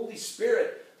church, the Holy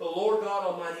Spirit, the Lord God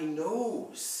Almighty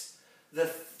knows the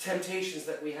temptations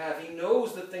that we have. He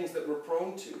knows the things that we're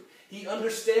prone to. He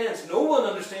understands. No one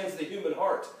understands the human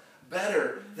heart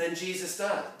better than Jesus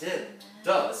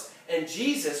does. And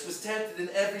Jesus was tempted in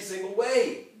every single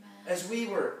way, as we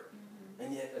were,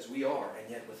 and yet as we are, and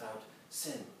yet without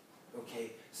sin.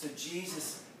 Okay, so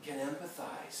Jesus can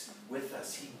empathize with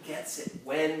us. He gets it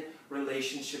when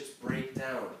relationships break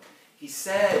down. He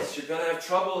says, you're going to have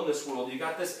trouble in this world. You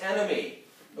got this enemy,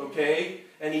 okay?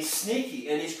 And he's sneaky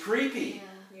and he's creepy.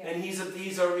 Yeah. And he's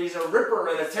a ripper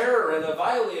and a terror and a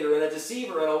violator and a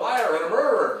deceiver and a liar and a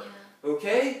murderer. Yeah.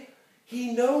 Okay?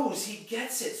 He knows, he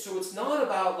gets it. So it's not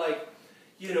about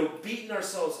beating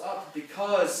ourselves up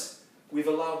because we've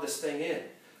allowed this thing in.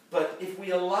 But if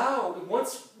we allow,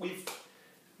 once we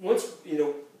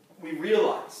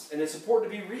realize, and it's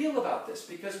important to be real about this,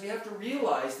 because we have to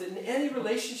realize that in any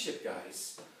relationship,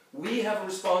 guys, we have a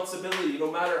responsibility,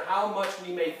 no matter how much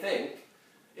we may think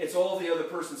it's all the other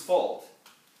person's fault.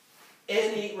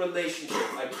 Any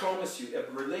relationship, I promise you, a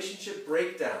relationship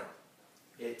breakdown,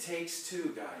 it takes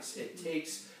two, guys. It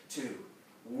takes two.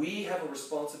 We have a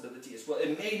responsibility as well.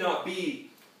 It may not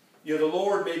be, the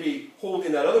Lord may be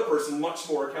holding that other person much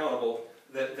more accountable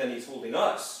than he's holding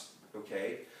us,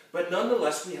 okay? But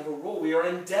nonetheless, we have a role. We are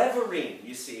endeavoring,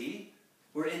 you see.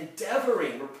 We're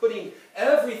endeavoring. We're putting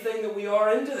everything that we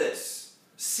are into this.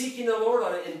 Seeking the Lord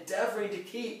on it. Endeavoring to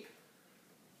keep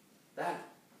that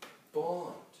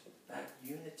bond, that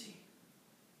unity,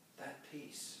 that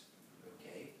peace.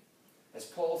 Okay? As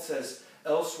Paul says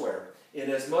elsewhere, in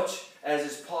as much as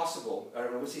is possible,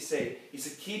 or what's he say? He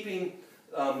said, keeping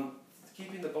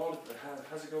the bond,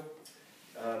 how's it go?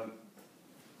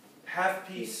 Have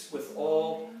peace with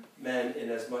all men in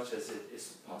as much as it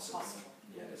is possible.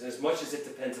 Yeah, as much as it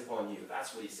depends upon you.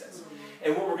 That's what he says.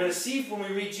 And what we're going to see when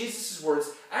we read Jesus'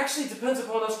 words actually depends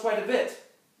upon us quite a bit.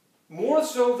 More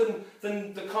so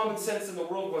than the common sense in the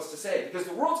world wants to say. Because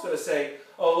the world's going to say,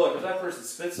 oh look, if that person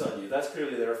spits on you, that's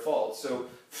clearly their fault. So,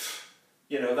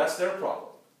 that's their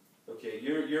problem. Okay,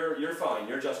 you're fine,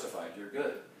 you're justified, you're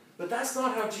good. But that's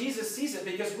not how Jesus sees it,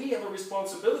 because we have a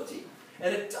responsibility.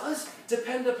 And it does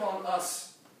depend upon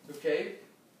us, okay,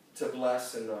 to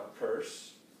bless and not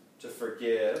curse, to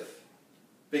forgive.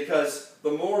 Because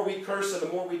the more we curse and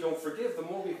the more we don't forgive, the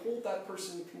more we hold that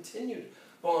person in continued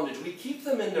bondage. We keep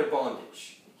them in their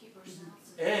bondage. We keep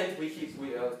ourselves and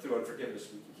through unforgiveness,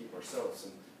 we can keep ourselves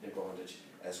in bondage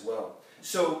as well.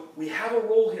 So we have a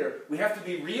role here. We have to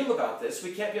be real about this.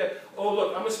 We can't be oh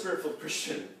look, I'm a spirit-filled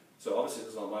Christian, so obviously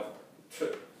this is not my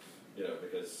fault.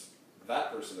 Because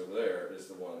that person over there is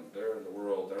the one, they're in the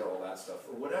world, they're all that stuff,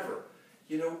 or whatever.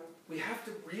 We have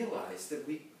to realize that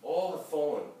we all have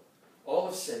fallen, all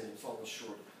have sinned and fallen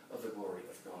short of the glory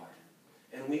of God.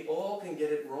 And we all can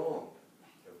get it wrong,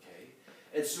 okay?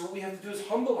 And so what we have to do is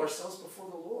humble ourselves before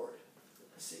the Lord.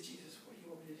 And say, Jesus, what do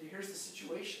you want me to do? Here's the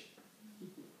situation.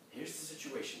 Here's the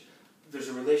situation. There's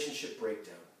a relationship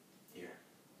breakdown here,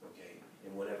 okay,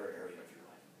 in whatever area of your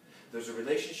life. There's a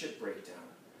relationship breakdown,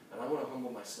 and I want to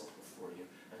humble myself before you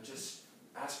and just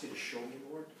ask you to show me,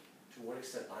 Lord, to what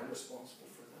extent I'm responsible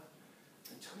for that.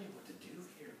 And tell me what to do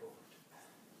here, Lord.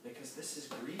 Because this is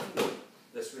grieving me,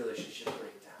 this relationship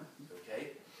breakdown.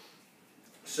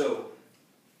 So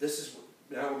this is,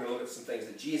 now we're going to look at some things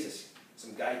that Jesus,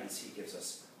 some guidance he gives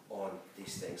us on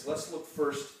these things. Let's look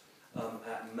first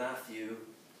at Matthew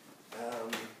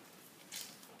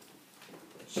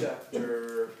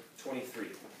chapter 23.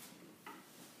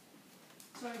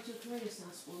 Sorry, can I just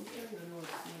ask one thing? I know it's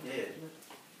not, Yeah.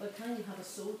 but can you have a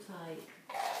soul tie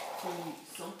to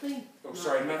something? Oh,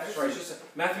 sorry,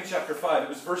 Matthew chapter 5. It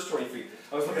was verse 23.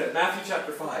 I was looking at Matthew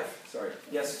chapter 5. Sorry.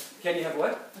 Yes. Can you have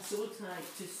what? A soul tie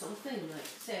to something, like,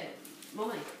 say,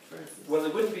 money, for instance. Well,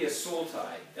 it wouldn't be a soul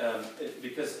tie,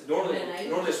 because normally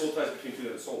a soul tie is between two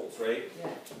different souls, right? Yeah.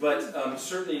 But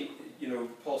certainly,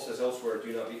 Paul says elsewhere,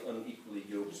 do not be unequally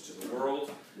yoked to the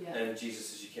world. Yeah. And Jesus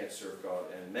says you can't serve God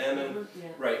and mammon. Yeah.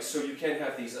 Right, so you can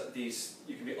have these,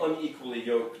 you can be unequally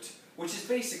yoked, which is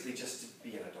basically just to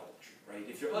be in idolatry, right?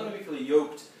 If you're unequally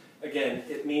yoked, again,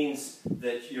 it means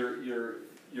that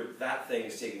that thing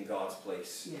is taking God's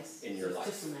place in your life.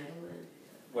 It's just an idol then.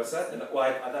 What's that? And,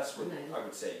 that's what I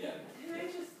would say, yeah. Can I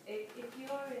just, if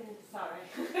you're in,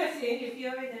 if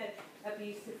you're in an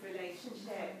abusive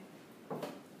relationship,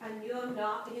 and you're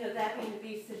not, they're being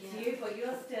abusive to you, but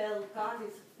you're still, God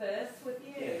is first with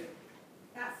you. Yeah.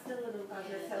 That's still an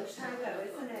ungodly soul tie though,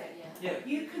 isn't it? Yeah.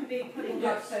 You can be putting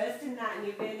God first in that and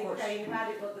you're really praying about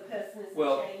it, but the person isn't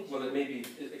changing. Well, it may be,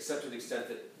 except to the extent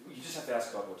that you just have to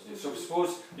ask God what to do. So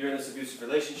suppose you're in this abusive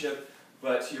relationship,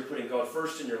 but you're putting God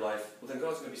first in your life, well then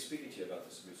God's going to be speaking to you about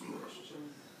this abusive relationship.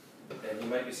 And he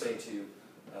might be saying to you,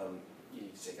 you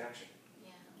need to take action.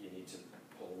 Yeah. You need to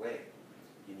pull away.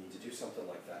 You need to do something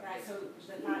like that. Right, so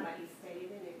the fact that you stayed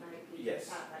in it might be Yes.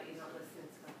 the fact that you're not listening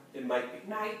to God. It might be.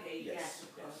 Might be, Yes, yes,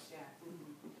 of course, yeah.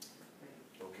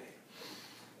 Okay.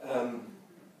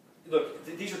 Look,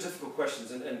 these are difficult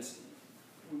questions, and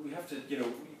we have to,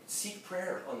 seek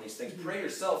prayer on these things. Pray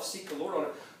yourself, seek the Lord on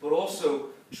it, but also,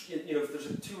 if there's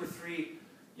two or three,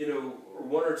 or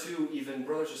one or two even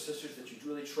brothers or sisters that you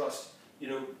really trust,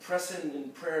 press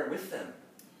in prayer with them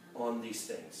on these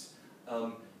things.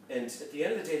 And at the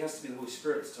end of the day, it has to be the Holy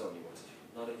Spirit that's telling you what to do,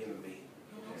 not a human being.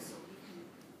 And also we can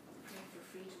pray for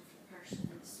freedom for the person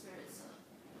and the spirits of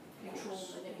control,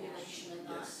 manipulation,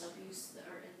 and that abuse that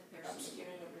are in the person if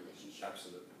you're in a relationship.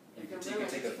 Absolutely. If You they're can take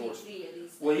willing to be authority. free of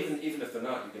these Well, things. even if they're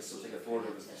not, you can still take authority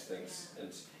over these things.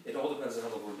 And it all depends on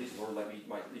how the Lord leads. The Lord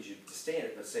might lead you to stay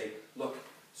in it, but say, look,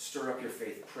 stir up your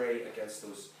faith, pray against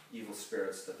those evil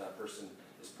spirits that person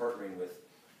is partnering with,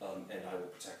 and I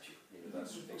will protect you. That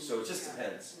sort of thing. So it just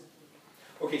depends.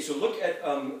 Okay, so look at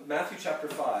Matthew chapter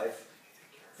 5,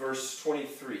 verse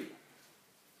 23.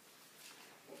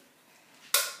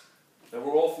 Now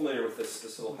we're all familiar with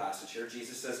this little passage here.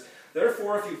 Jesus says,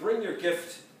 therefore, if you bring your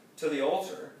gift to the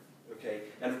altar, okay,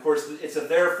 and of course it's a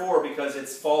therefore because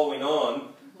it's following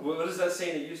on. What is that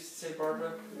saying that you used to say,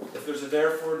 Barbara? If there's a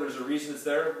therefore, there's a reason it's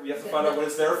there. You have to find out what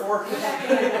it's there for.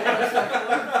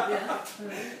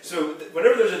 So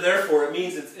whenever there's a therefore, it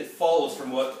means it follows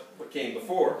from what came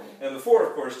before. And before,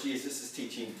 of course, Jesus is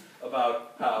teaching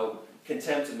about how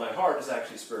contempt in my heart is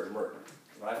actually a spirit of murder.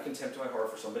 If I have contempt in my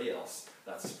heart for somebody else,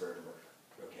 that's a spirit of murder.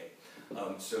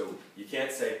 Okay. So you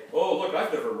can't say, oh, look,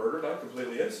 I've never murdered. I'm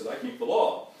completely innocent. I keep the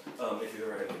law. If you've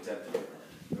ever had contempt in your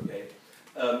heart. Okay.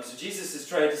 So Jesus is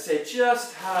trying to say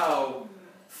just how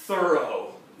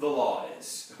thorough the law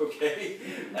is, okay?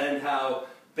 And how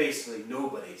basically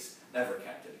nobody's ever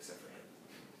kept it except for him.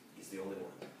 He's the only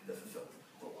one that fulfilled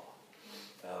the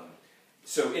law.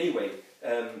 So anyway,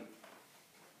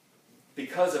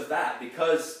 because of that,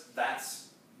 because that's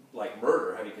like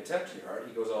murder, having contempt in your heart,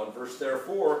 he goes on, verse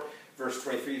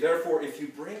 23, therefore, if you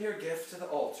bring your gift to the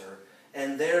altar,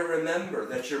 and there remember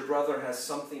that your brother has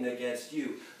something against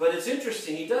you. But it's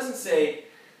interesting, he doesn't say,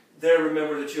 there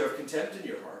remember that you have contempt in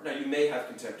your heart. Now, you may have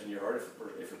contempt in your heart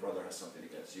if your brother has something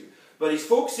against you. But he's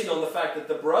focusing on the fact that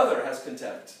the brother has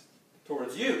contempt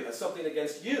towards you, has something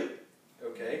against you.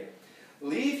 Okay?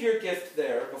 Leave your gift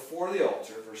there before the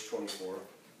altar, verse 24,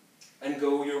 and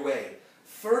go your way.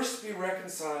 First be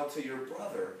reconciled to your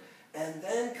brother, and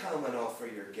then come and offer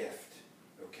your gift.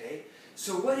 Okay?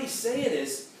 So what he's saying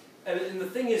is, and the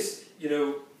thing is,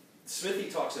 Smithy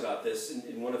talks about this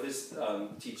in one of his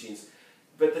teachings.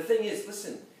 But the thing is,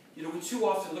 listen, we too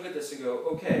often look at this and go,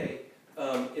 okay,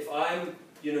 if I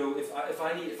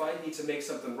need to make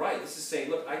something right, this is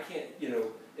saying, look, I can't,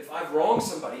 if I've wronged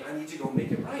somebody, I need to go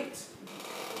make it right.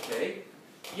 Okay?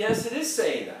 Yes, it is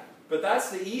saying that, but that's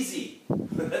the easy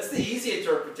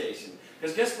interpretation.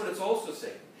 Because guess what it's also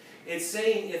saying? It's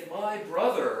saying if my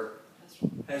brother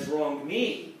has wronged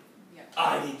me,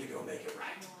 I need to go make it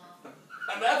right. Wow.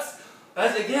 And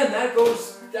that's again,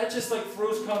 that just like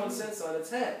throws common sense on its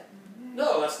head.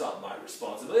 No, that's not my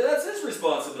responsibility. That's his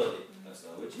responsibility. That's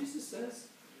not what Jesus says.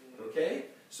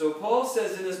 So Paul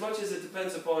says, inasmuch as it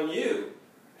depends upon you,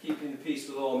 keeping the peace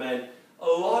with all men, a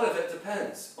lot of it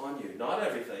depends on you. Not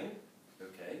everything,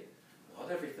 okay?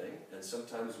 Not everything. And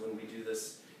sometimes when we do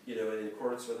this, in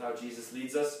accordance with how Jesus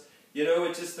leads us,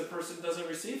 it just, the person doesn't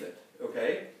receive it,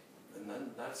 okay? And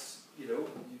then that's, you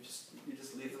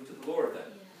just leave them to the Lord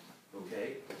then,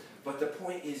 okay? But the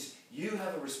point is, you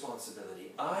have a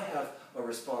responsibility. I have a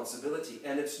responsibility.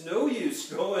 And it's no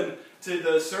use going to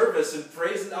the service and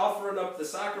praising, offering up the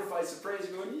sacrifice of praise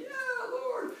and going, yeah,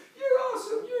 Lord, you're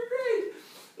awesome, you're great.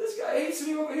 This guy hates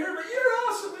me over here, but you're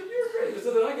awesome and you're great. There's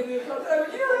nothing I can do about that,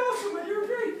 but you're awesome and you're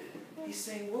great. He's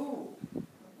saying, whoa,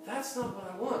 that's not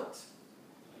what I want.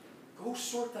 Go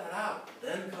sort that out.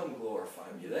 Then come glorify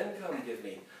me. Then come give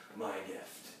me my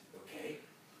gift. Okay?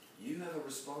 You have a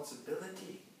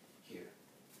responsibility here.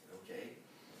 Okay?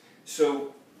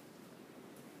 So,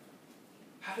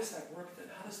 how does that work then?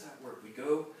 How does that work? We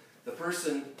go, the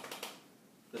person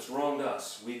that's wronged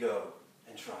us, we go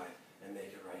and try and make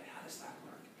it right. How does that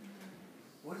work?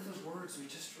 What are those words we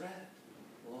just read?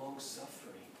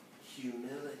 Long-suffering,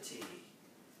 humility,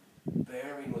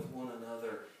 bearing with one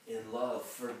another in love,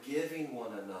 forgiving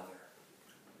one another.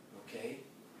 Okay?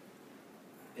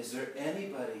 Is there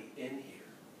anybody in here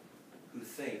who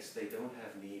thinks they don't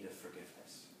have need of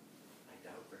forgiveness? I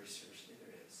doubt very seriously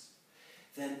there is.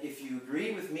 Then if you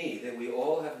agree with me that we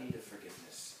all have need of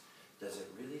forgiveness, does it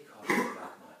really cost you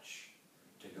that much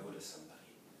to go to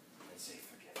somebody and say,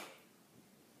 forgive me,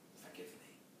 forgive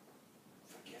me,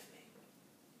 forgive me,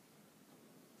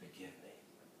 forgive me?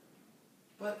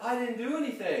 But I didn't do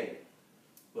anything.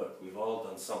 Look, we've all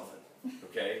done something,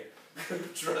 okay?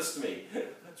 Trust me.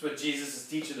 That's what Jesus is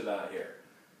teaching about here.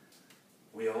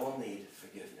 We all need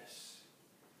forgiveness.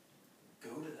 Go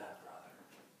to that brother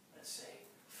and say,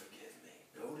 forgive me.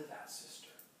 Go to that sister.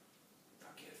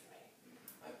 Forgive me.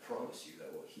 I promise you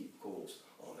that will heap coals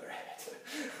on their head.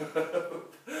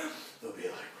 They'll be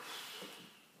like,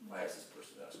 why is this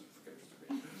person asking forgiveness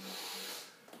to me?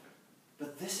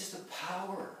 But this is the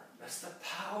power. That's the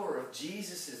power of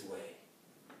Jesus' way.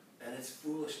 And it's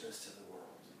foolishness to the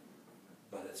world.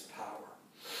 But it's power.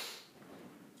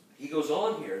 He goes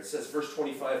on here and says, verse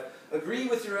 25, agree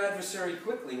with your adversary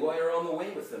quickly while you're on the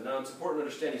way with him. Now it's important to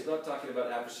understand he's not talking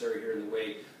about adversary here in the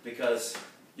way because,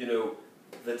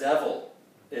 the devil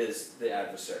is the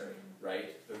adversary,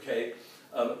 right? Okay?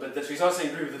 But he's not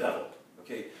saying agree with the devil.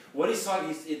 Okay? What he's talking,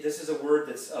 this is a word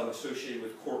that's associated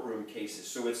with courtroom cases.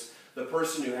 So it's the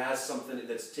person who has something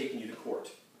that's taking you to court,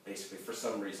 basically, for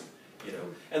some reason.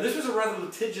 And this was a rather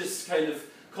litigious kind of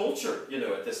culture,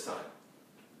 at this time.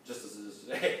 Just as it is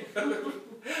today.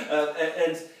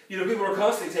 and people were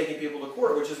constantly taking people to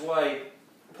court, which is why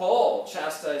Paul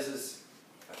chastises,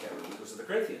 I can't remember, it was the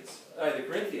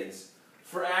Corinthians,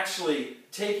 for actually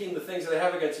taking the things that they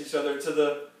have against each other to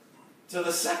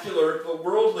the secular, the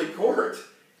worldly court.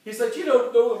 He's like, you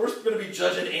don't know that we're going to be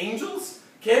judging angels?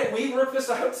 Can't we work this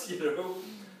out?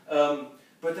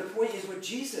 But the point is what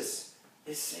Jesus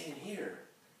is saying here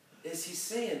is he's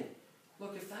saying,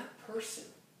 look, if that person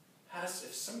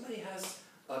if somebody has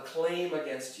a claim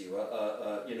against you,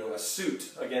 a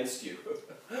suit against you,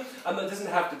 it doesn't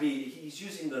have to be, he's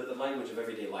using the language of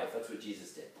everyday life. That's what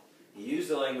Jesus did. He used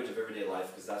the language of everyday life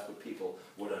because that's what people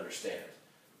would understand.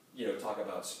 Talk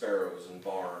about sparrows and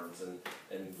barns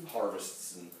and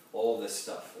harvests and all this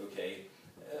stuff, okay,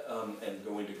 and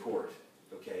going to court,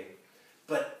 okay.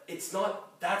 But that's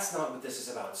not what this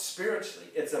is about spiritually.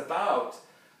 It's about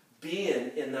being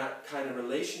in that kind of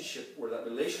relationship where that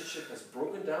relationship has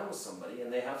broken down with somebody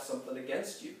and they have something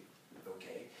against you.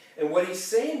 Okay? And what he's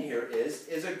saying here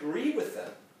is agree with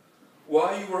them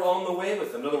while you were on the way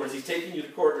with them. In other words, he's taking you to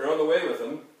court, you're on the way with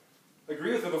them.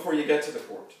 Agree with them before you get to the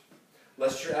court.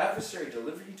 Lest your adversary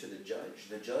deliver you to the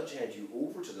judge hand you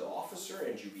over to the officer,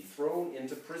 and you be thrown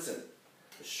into prison.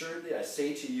 Assuredly, I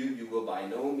say to you, you will by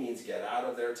no means get out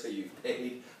of there till you've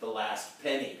paid the last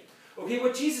penny. Okay,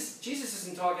 what Jesus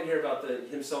isn't talking here about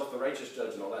himself, the righteous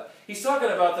judge and all that. He's talking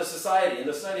about the society, and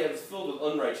the society is filled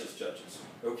with unrighteous judges.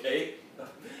 Okay?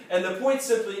 And the point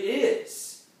simply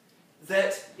is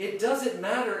that it doesn't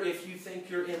matter if you think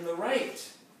you're in the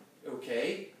right.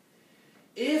 Okay?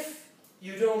 If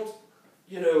you don't,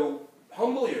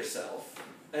 humble yourself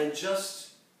and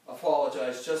just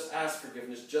apologize, just ask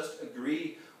forgiveness, just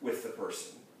agree with the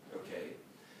person, okay?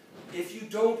 If you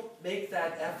don't make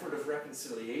that effort of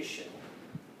reconciliation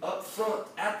up front,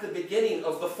 at the beginning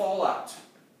of the fallout,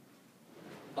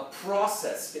 a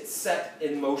process gets set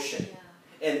in motion.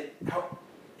 Yeah. And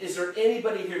is there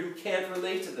anybody here who can't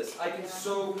relate to this? I can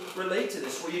so relate to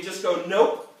this, where you just go,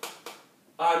 nope,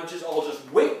 I'll just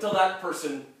wait till that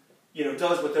person,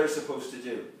 does what they're supposed to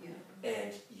do. Yeah.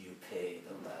 And pay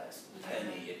the last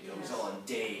penny. It goes on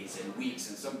days and weeks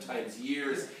and sometimes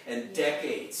years and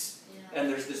decades. And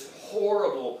there's this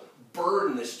horrible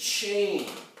burden, this chain,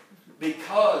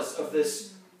 because of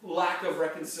this lack of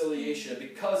reconciliation,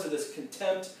 because of this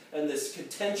contempt and this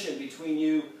contention between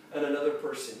you and another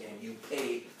person, and you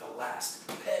pay the last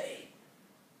penny.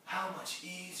 How much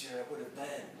easier it would have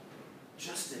been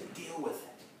just to deal with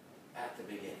it at the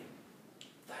beginning.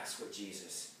 That's what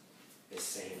Jesus is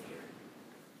saying here.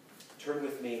 Turn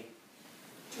with me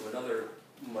to another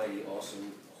mighty,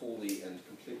 awesome, holy, and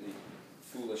completely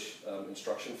foolish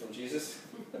instruction from Jesus.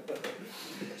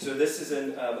 So this is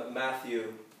in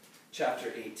Matthew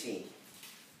chapter 18.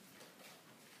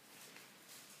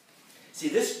 See,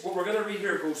 this, what we're going to read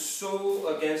here, goes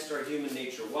so against our human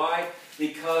nature. Why?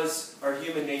 Because our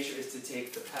human nature is to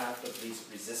take the path of least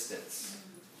resistance,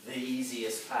 the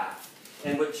easiest path.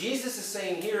 And what Jesus is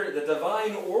saying here, the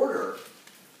divine order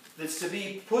that's to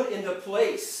be put into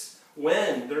place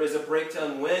when there is a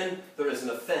breakdown, when there is an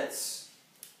offense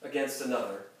against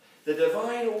another, the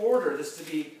divine order that's to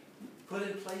be put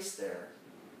in place there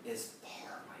is the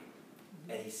hard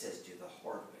way. And he says, do the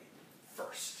hard way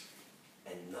first.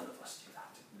 And none of us do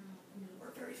that.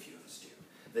 Or very few of us do.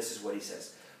 This is what he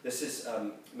says. This is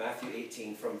Matthew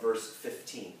 18 from verse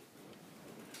 15.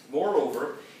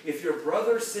 Moreover, if your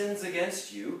brother sins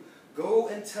against you, go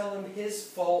and tell him his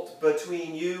fault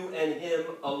between you and him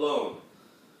alone.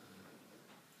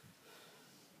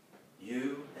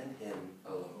 You and him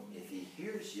alone. If he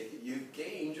hears you, you've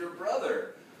gained your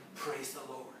brother. Praise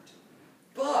the Lord.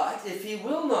 But if he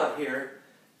will not hear,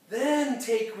 then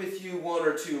take with you one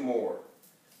or two more,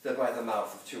 that by the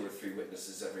mouth of 2 or 3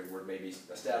 witnesses every word may be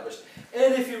established.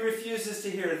 And if he refuses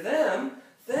to hear them,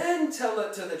 then tell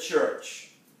it to the church.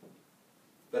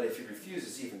 But if he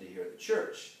refuses even to hear the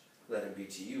church, let him be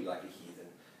to you like a heathen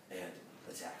and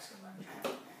a tax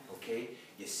collector. Okay?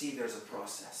 You see, there's a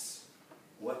process.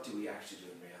 What do we actually do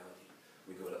in reality?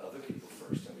 We go to other people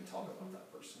first and we talk about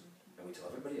that person. And we tell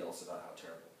everybody else about how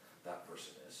terrible that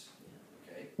person is.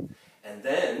 Okay? And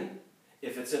then,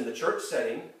 if it's in the church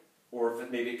setting, or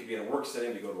if maybe it could be in a work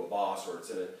setting, we go to a boss, or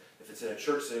if it's in a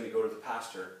church setting, we go to the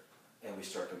pastor, and we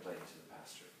start complaining to the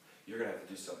pastor. You're going to have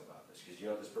to do something about this, because you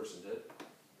know what this person did?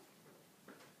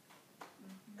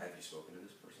 Have you spoken to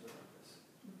this person about this?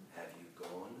 Have you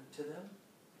gone to them?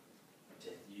 To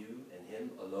you and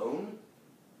him alone?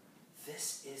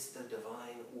 This is the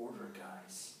divine order,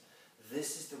 guys.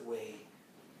 This is the way.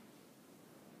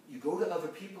 You go to other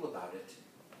people about it,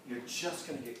 you're just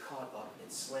going to get caught up in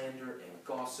slander and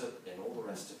gossip and all the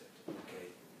rest of it. Okay?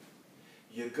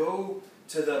 You go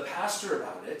to the pastor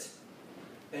about it,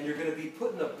 and you're going to be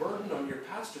putting a burden on your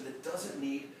pastor that doesn't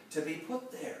need to be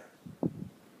put there.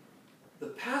 The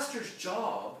pastor's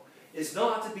job is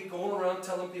not to be going around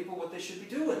telling people what they should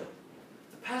be doing.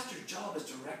 The pastor's job is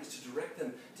to direct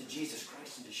them to Jesus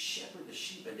Christ and to shepherd the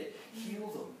sheep and to heal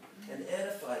them and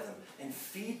edify them and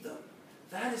feed them.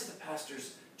 That is the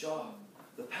pastor's job.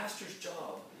 The pastor's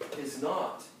job is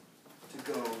not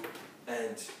to go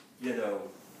and,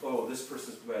 oh, this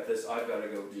person's bad this, I've got to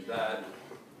go do that.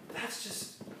 That's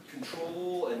just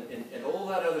control and all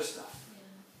that other stuff.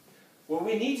 What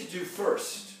we need to do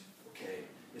first, okay,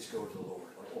 is go to the Lord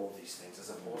on all these things, as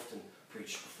I've often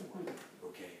preached before,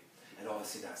 okay? And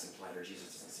obviously that's implied, or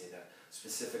Jesus doesn't say that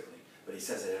specifically, but he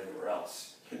says it everywhere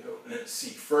else.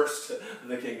 Seek first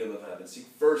the kingdom of heaven. Seek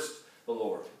first the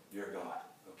Lord, your God,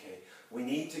 okay? We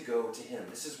need to go to him.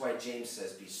 This is why James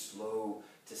says, be slow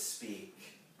to speak.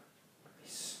 Be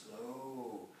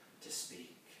slow to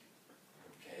speak,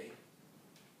 okay?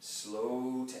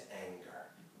 Slow to anger.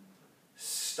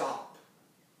 Stop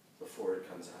before it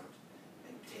comes out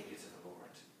and take it to the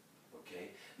Lord, okay?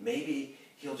 Maybe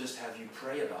he'll just have you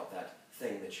pray about that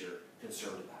thing that you're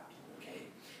concerned about, okay?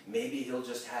 Maybe he'll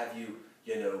just have you,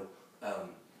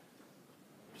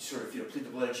 plead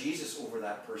the blood of Jesus over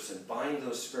that person, bind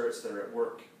those spirits that are at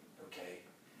work, okay?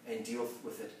 And deal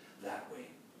with it that way.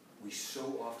 We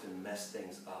so often mess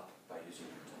things up by using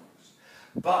our tongues.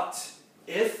 But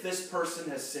if this person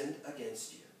has sinned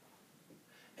against you,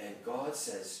 and God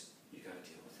says, you've got to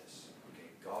deal with this, okay?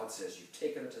 God says, you've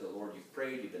taken it to the Lord, you've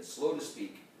prayed, you've been slow to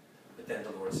speak, but then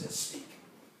the Lord says, speak.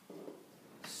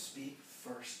 Speak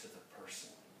first to the person.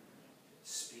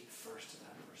 Speak first to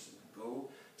that person. Go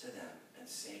to them and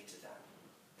say to them,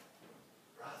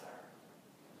 brother,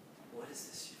 what is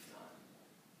this you've done?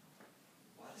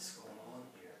 What is going on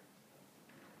here?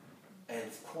 And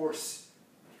of course,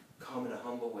 come in a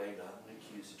humble way, not an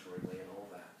accusatory way and all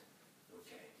that.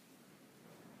 Okay.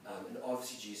 And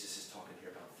obviously Jesus is talking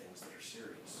here about things that are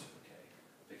serious, okay?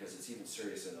 Because it's even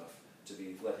serious enough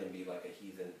let him be like a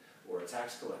heathen or a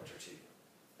tax collector to you.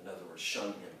 In other words, shun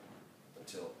him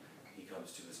until he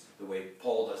comes to his, the way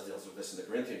Paul deals with this in the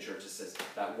Corinthian church. It says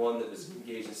that one that was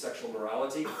engaged in sexual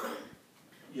morality,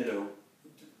 you know,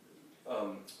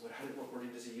 what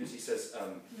wording does he use? He says,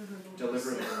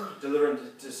 deliver him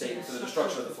to Satan, to the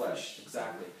destruction of the flesh.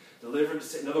 Exactly. Deliver him to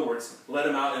Satan. In other words, let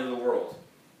him out into the world.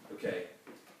 Okay.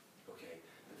 But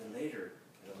then later,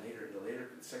 in the later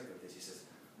second Corinthians, he says,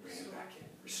 bring him back in,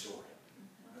 restore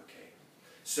him. Okay.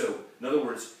 So, in other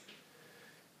words,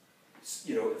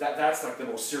 you know, that's like the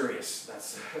most serious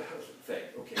thing.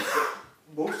 Okay. But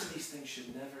most of these things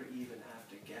should never even have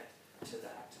to get to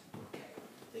that. Okay.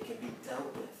 They can be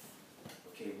dealt with.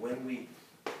 Okay, when we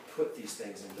put these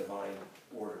things in divine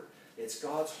order. It's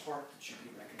God's heart that you be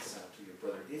reconciled to your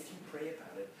brother. If you pray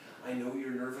about it, I know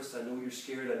you're nervous, I know you're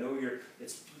scared, I know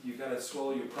you've got to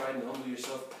swallow your pride and humble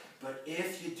yourself, but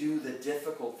if you do the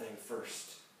difficult thing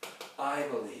first, I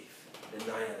believe that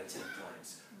 9 out of 10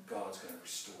 times, God's going to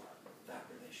restore that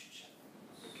relationship.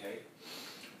 Okay?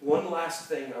 One last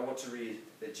thing I want to read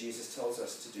that Jesus tells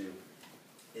us to do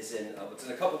is it's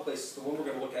in a couple places. The one we're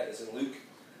going to look at is in Luke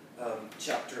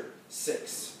chapter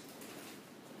 6.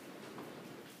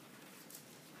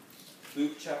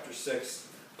 Luke chapter 6,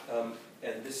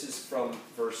 and this is from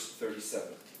verse 37.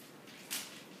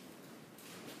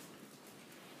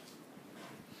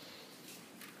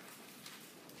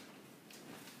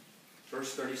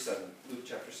 Verse 37, Luke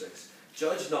chapter 6.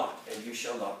 Judge not, and you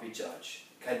shall not be judged.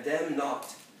 Condemn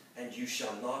not, and you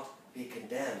shall not be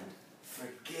condemned.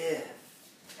 Forgive,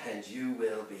 and you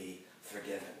will be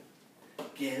forgiven.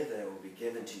 Give, and it will be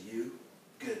given to you.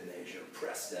 Good measure,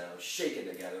 pressed down, shaken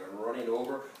together, and running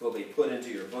over will be put into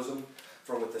your bosom.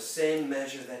 For with the same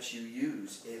measure that you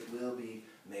use, it will be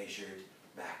measured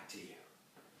back to you.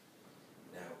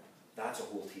 Now, that's a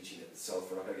whole teaching in itself.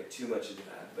 We're not going to get too much into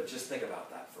that, but just think about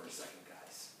that for a second,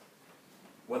 guys.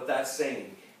 What that's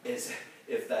saying is,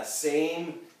 if that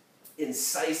same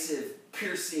incisive,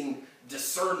 piercing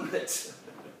discernment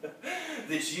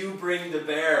that you bring to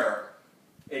bear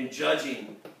in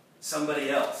judging somebody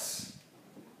else,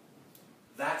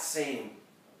 that same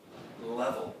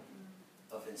level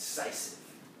of incisive,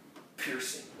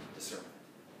 piercing discernment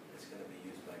is going to be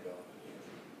used by God on you.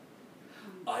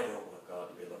 I don't want God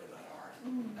to be looking that hard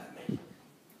at me.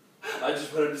 I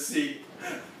just want him to see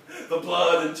the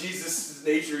blood and Jesus'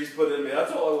 nature he's put in me.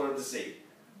 That's all I want him to see.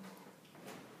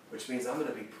 Which means I'm going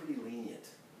to be pretty lenient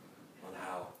on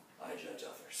how I judge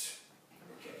others.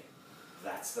 Okay?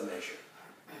 That's the measure.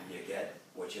 You get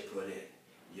what you put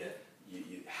in.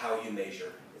 How you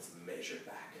measure, it's measured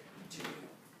back to you.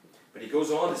 But he goes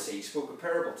on to say, he spoke a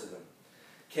parable to them.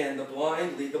 Can the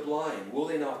blind lead the blind? Will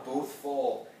they not both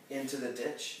fall into the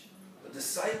ditch? The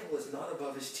disciple is not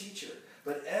above his teacher,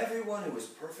 but everyone who is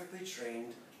perfectly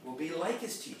trained will be like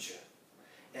his teacher.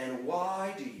 And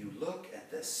why do you look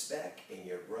at the speck in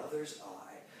your brother's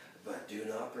eye, but do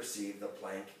not perceive the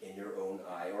plank in your own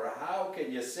eye? Or how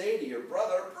can you say to your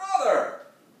brother, Brother,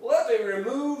 let me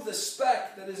remove the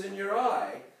speck that is in your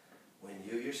eye, when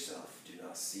you yourself do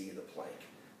not see the plank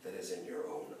that is in your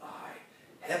own eye?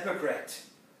 Hypocrite!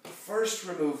 First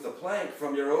remove the plank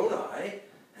from your own eye,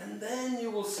 and then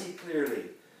you will see clearly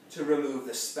to remove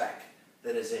the speck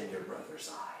that is in your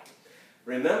brother's eye.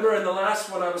 Remember in the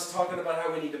last one I was talking about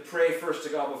how we need to pray first to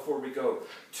God before we go.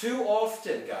 Too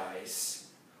often, guys,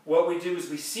 what we do is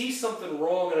we see something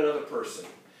wrong in another person,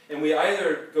 and we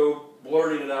either go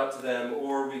blurting it out to them,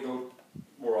 or we go,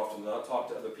 more often than not, talk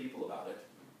to other people about it.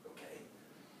 Okay?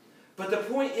 But the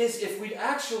point is, if we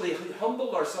actually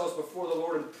humbled ourselves before the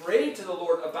Lord and prayed to the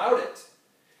Lord about it,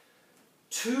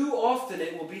 too often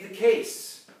it will be the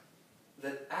case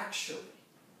that actually,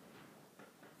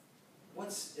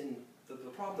 what's in the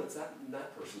problem that's in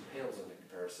that person pales in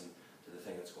comparison to the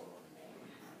thing that's going on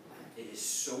in me. It is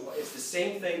so, it's the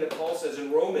same thing that Paul says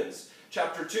in Romans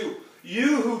chapter 2.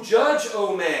 You who judge,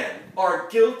 O man, are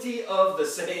guilty of the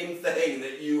same thing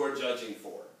that you are judging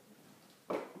for.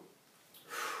 I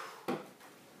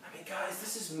mean, guys,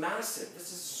 this is massive.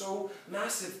 This is so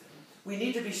massive. We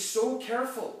need to be so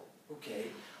careful, okay?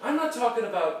 I'm not talking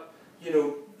about,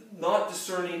 not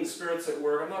discerning the spirits at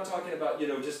work. I'm not talking about,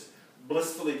 just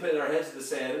blissfully putting our heads in the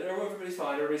sand and everybody's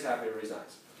fine, everybody's happy, everybody's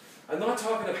nice. I'm not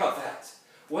talking about that.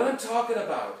 What I'm talking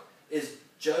about is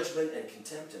judgment and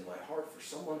contempt in my heart for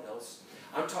someone else.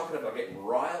 I'm talking about getting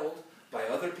riled by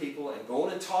other people and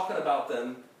going and talking about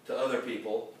them to other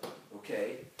people.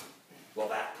 Okay? Well,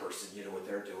 that person, what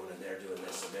they're doing, and they're doing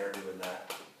this, and they're doing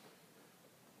that.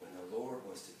 When the Lord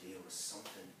wants to deal with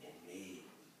something in me,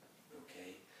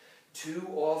 okay? Too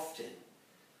often,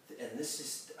 and this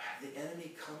is, the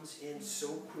enemy comes in so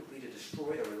quickly to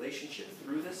destroy a relationship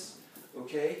through this,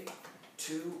 okay?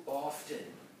 Too often,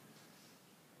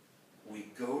 we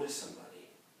go to somebody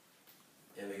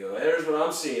and we go, here's what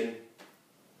I'm seeing.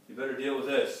 You better deal with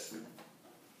this.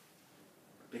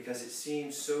 Because it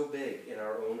seems so big in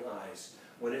our own eyes.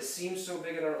 When it seems so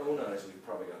big in our own eyes, we've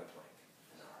probably got a plank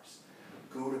in ours.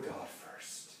 Go to God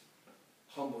first.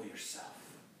 Humble yourself.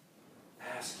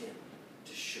 Ask Him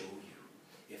to show you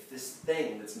if this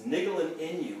thing that's niggling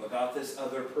in you about this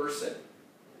other person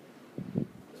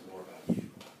is more about you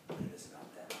than it is about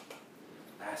them.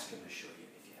 Ask Him to show you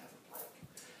if you have a plank.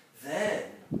 Then,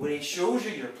 when He shows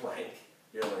you your plank,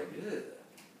 you're like, ugh.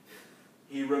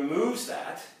 He removes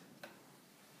that,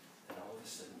 and all of a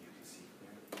sudden you can see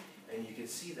clearly. And you can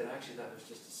see that actually that was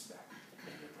just a speck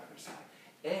in your brother's eye.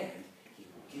 And He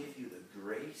will give you the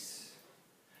grace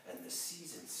and the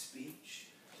seasoned speech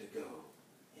to go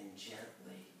and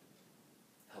gently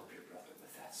help your brother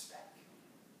with that speck.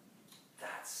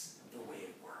 That's the way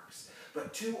it works.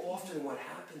 But too often what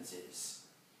happens is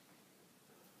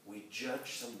we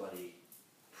judge somebody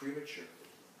prematurely,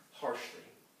 harshly.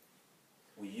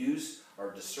 We use our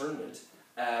discernment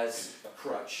as a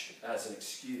crutch, as an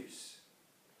excuse.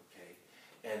 Okay?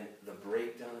 And the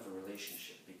breakdown of a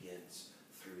relationship begins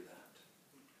through that.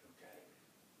 Okay?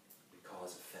 We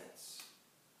cause offense.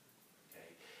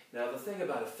 Okay? Now the thing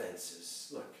about offense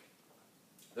is, look,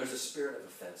 there's a spirit of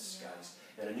offense, guys,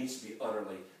 and it needs to be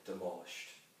utterly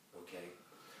demolished. Okay?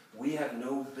 We have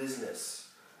no business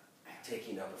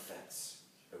taking up offense.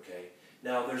 Okay?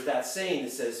 Now, there's that saying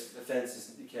that says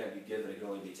offense can't be given, it can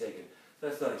only be taken.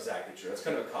 That's not exactly true. That's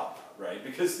kind of a cop-out, right?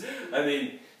 Because, I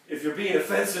mean, if you're being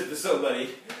offensive to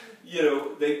somebody, you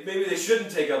know, maybe they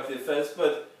shouldn't take up the offense,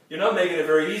 but you're not making it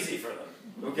very easy for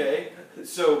them, okay?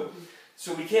 So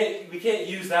we can't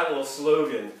use that little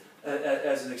slogan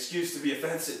as an excuse to be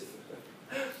offensive.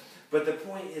 But the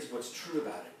point is, what's true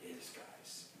about it is,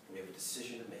 guys, we have a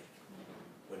decision to make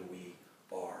when we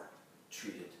are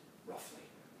treated roughly,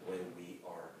 when we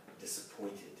are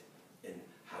disappointed in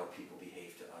how people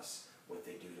behave to us, what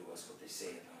they do to us, what they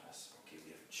say about us. Okay,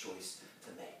 we have a choice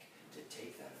to make, to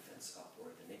take that offense up or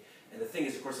to make. And the thing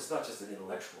is, of course, it's not just an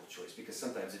intellectual choice, because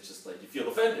sometimes it's just like you feel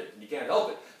offended and you can't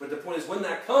help it. But the point is, when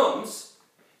that comes,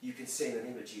 you can say, in the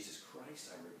name of Jesus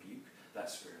Christ, I rebuke that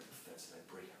spirit of offense and I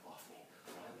break it off me,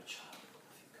 for I'm a child of the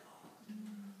living God.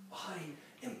 I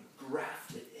am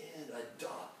grafted in,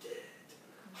 adopted.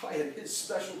 I am His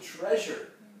special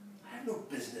treasure. I have no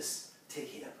business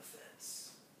taking up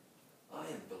offense. I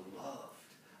am beloved.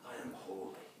 I am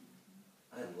holy.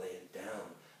 I am laying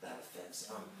down that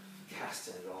offense. I'm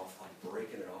casting it off. I'm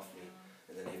breaking it off me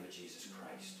in the name of Jesus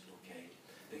Christ. Okay?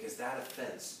 Because that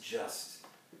offense just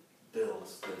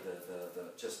builds,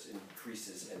 just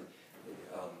increases and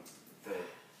the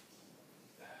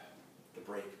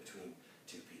break between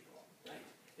two people. Right?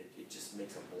 It just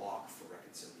makes a block for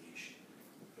reconciliation.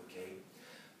 Okay?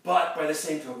 But by the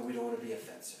same token, we don't want to be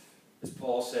offensive. As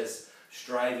Paul says,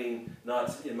 striving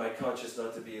not in my conscience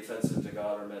not to be offensive to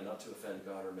God or men, not to offend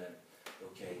God or men.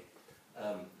 Okay?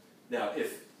 Now,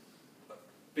 if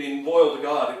being loyal to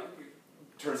God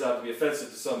turns out to be offensive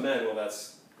to some men, well,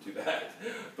 that's too bad.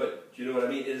 But you know what I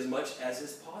mean? As much as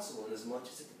is possible, and as much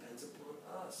as it depends upon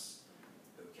us.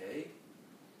 Okay?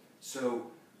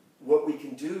 So, what we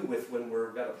can do with when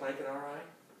we've got a plank in our eye,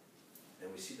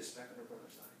 and we see the speck in our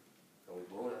brother's eye, and we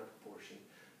blow it out of proportion,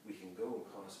 we can go and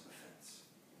cause some offense.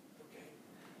 Okay?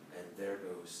 And there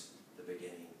goes the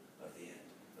beginning of the end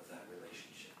of that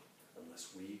relationship.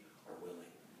 Unless we are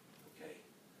willing, okay,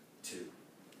 to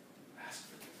ask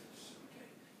forgiveness, okay,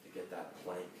 to get that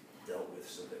plank dealt with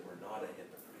so that we're not a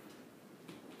hypocrite.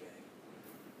 Okay?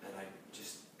 And I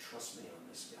just, trust me on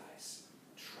this, guys.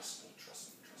 Trust me,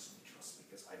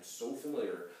 because I'm so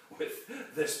familiar with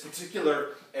this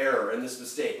particular error and this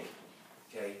mistake.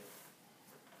 Okay?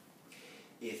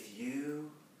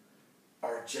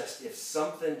 If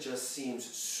something just seems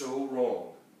so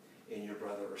wrong in your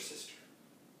brother or sister,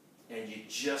 and you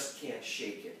just can't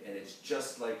shake it, and it's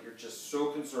just like you're just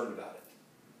so concerned about it,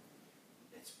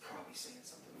 it's probably saying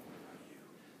something more about you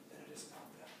than it is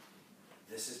about them.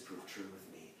 This has proved true with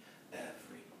me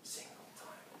every single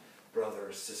time.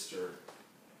 Brother, sister,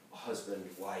 husband,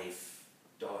 wife,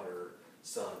 daughter,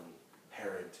 son,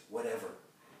 parent, whatever.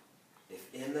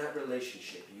 If in that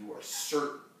relationship you are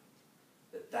certain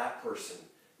that that person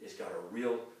has got a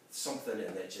real something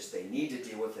and that just they need to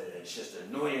deal with it and it's just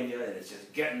annoying you and it's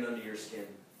just getting under your skin,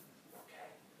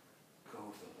 okay, go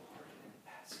to the Lord and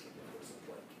ask Him if there's a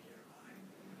plank in your eye.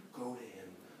 Go to Him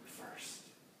first.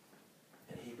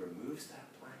 And He removes that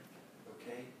plank,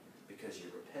 okay, because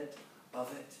you repent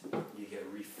of it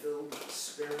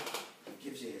Spirit. He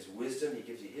gives you His wisdom. He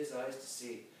gives you His eyes to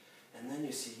see. And then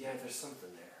you see, yeah, there's something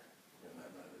there in my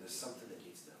brother. There's something that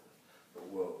needs dealt with. But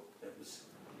whoa, it was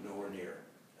nowhere near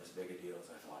as big a deal as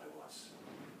I thought it was.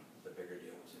 The bigger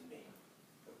deal was in me.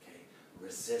 Okay?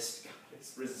 Resist,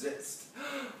 guys. Resist.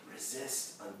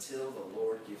 Resist until the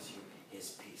Lord gives you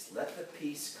His peace. Let the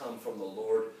peace come from the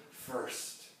Lord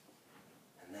first.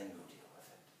 And then go deal with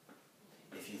it.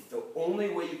 If you, the only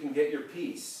way you can get your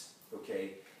peace,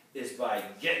 okay, is by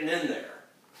getting in there,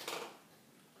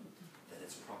 then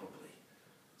it's probably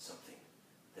something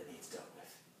that needs dealt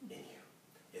with in you.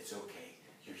 It's okay.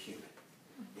 You're human.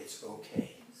 It's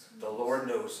okay. The Lord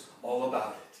knows all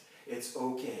about it. It's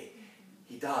okay.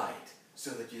 He died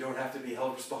so that you don't have to be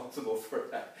held responsible for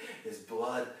that. His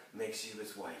blood makes you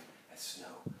as white as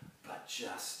snow. But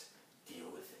just deal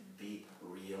with it. Be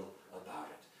real about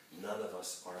it. None of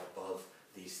us are above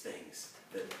these things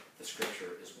that the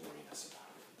Scripture is warning us about.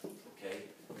 Okay?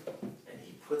 And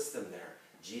He puts them there.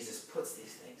 Jesus puts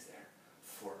these things there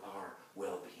for our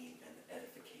well-being and the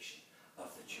edification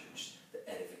of the church, the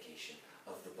edification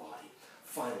of the body.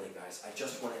 Finally, guys, I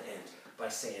just want to end by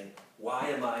saying, why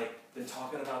am I been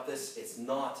talking about this? It's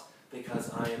not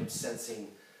because I am sensing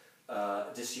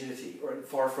disunity, or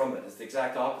far from it. It's the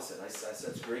exact opposite. I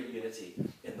sense great unity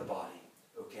in the body.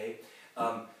 Okay?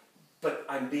 But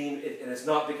I'm being, and it's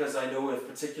not because I know of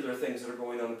particular things that are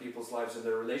going on in people's lives and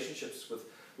their relationships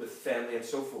with family and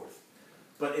so forth.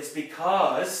 But it's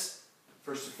because,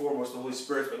 first and foremost, the Holy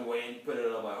Spirit's been putting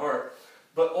it on my heart.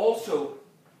 But also,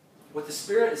 what the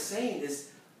Spirit is saying is,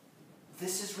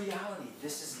 this is reality.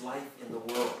 This is life in the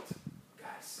world,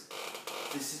 guys.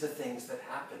 This is the things that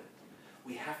happen.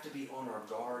 We have to be on our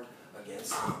guard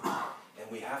against them. And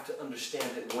we have to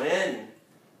understand that when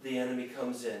the enemy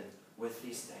comes in with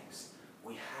these things,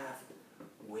 we have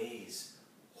ways,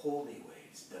 holy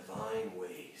ways, divine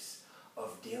ways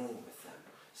of dealing with them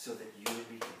so that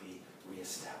unity can be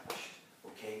reestablished.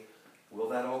 Okay? Will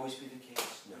that always be the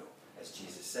case? No. As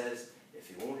Jesus says,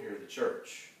 if you won't hear the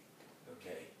church,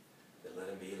 okay, then let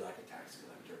him be like a tax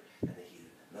collector and a heathen.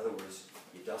 In other words,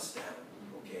 you dust down,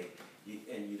 okay?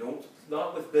 And you don't,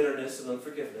 not with bitterness and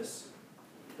unforgiveness,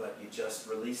 but you just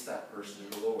release that person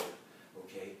to the Lord,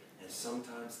 okay? And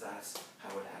sometimes that's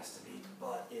how it has to be.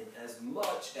 But in as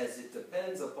much as it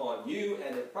depends upon you,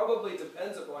 and it probably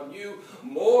depends upon you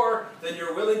more than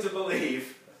you're willing to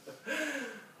believe,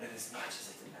 and as much as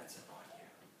it depends upon you,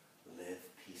 live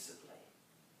peaceably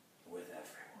with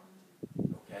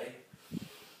everyone. Okay?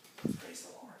 Praise the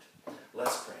Lord.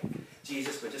 Let's pray.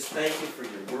 Jesus, we just thank you for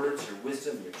your words, your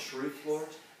wisdom, your truth, Lord.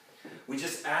 We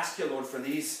just ask you, Lord, for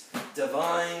these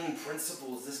divine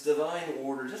principles, this divine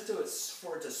order, just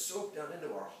for it to soak down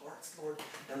into our hearts, Lord,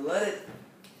 and let it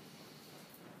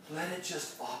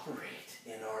just operate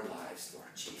in our lives,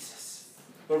 Lord Jesus.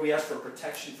 Lord, we ask for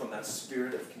protection from that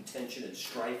spirit of contention and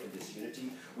strife and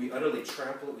disunity. We utterly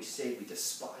trample it. We say we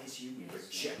despise you. We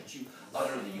reject you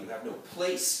utterly. You have no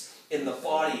place in the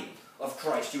body of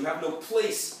Christ. You have no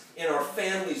place in our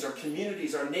families, our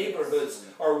communities, our neighborhoods,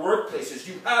 our workplaces.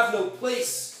 You have no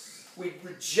place. We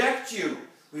reject you.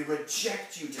 We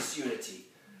reject you, disunity.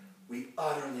 We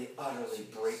utterly, utterly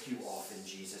break you off in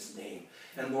Jesus' name.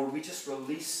 And Lord, we just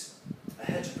release a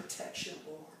hedge of protection,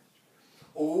 Lord,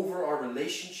 over our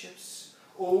relationships,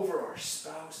 over our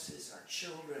spouses, our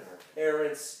children, our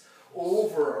parents,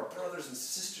 over our brothers and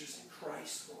sisters in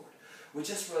Christ, Lord. We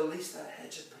just release that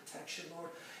hedge of protection,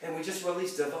 Lord, and we just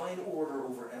release divine order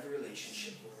over every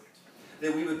relationship, Lord.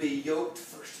 That we would be yoked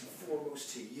first and foremost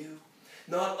to you,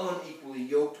 not unequally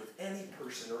yoked with any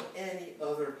person or any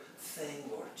other thing,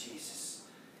 Lord Jesus.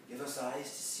 Give us eyes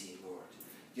to see, Lord.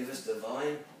 Give us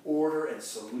divine order and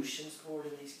solutions, Lord,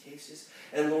 in these cases.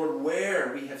 And Lord,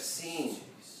 where we have seen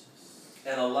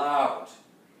and allowed,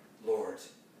 Lord,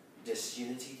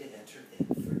 disunity to enter in,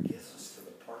 forgive us for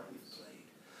the part we've played.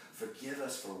 Forgive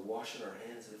us for washing our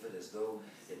hands of it as though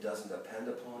it doesn't depend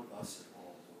upon us at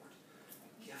all, Lord.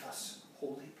 Give us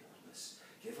holy boldness.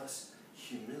 Give us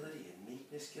humility and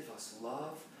meekness. Give us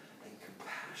love and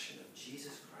compassion of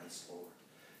Jesus Christ, Lord,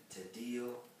 to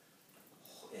deal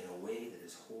in a way that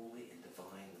is holy and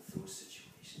divine with those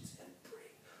situations and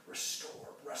bring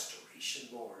restoration,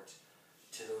 Lord,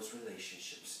 to those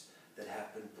relationships that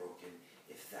have been broken,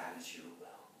 if that is your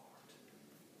will, Lord.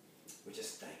 We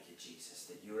just thank you, Jesus,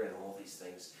 that you're in all these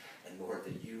things, and Lord,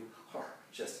 that you are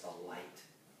just a light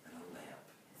and a lamp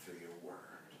through your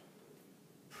word.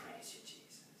 Praise you,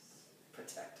 Jesus.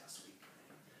 Protect us, we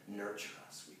pray. Nurture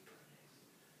us, we pray.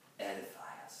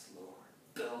 Edify us, Lord.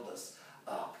 Build us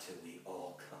up till we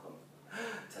all come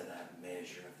to that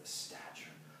measure of the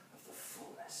stature of the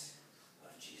fullness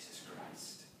of Jesus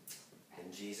Christ.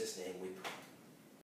 In Jesus' name we pray.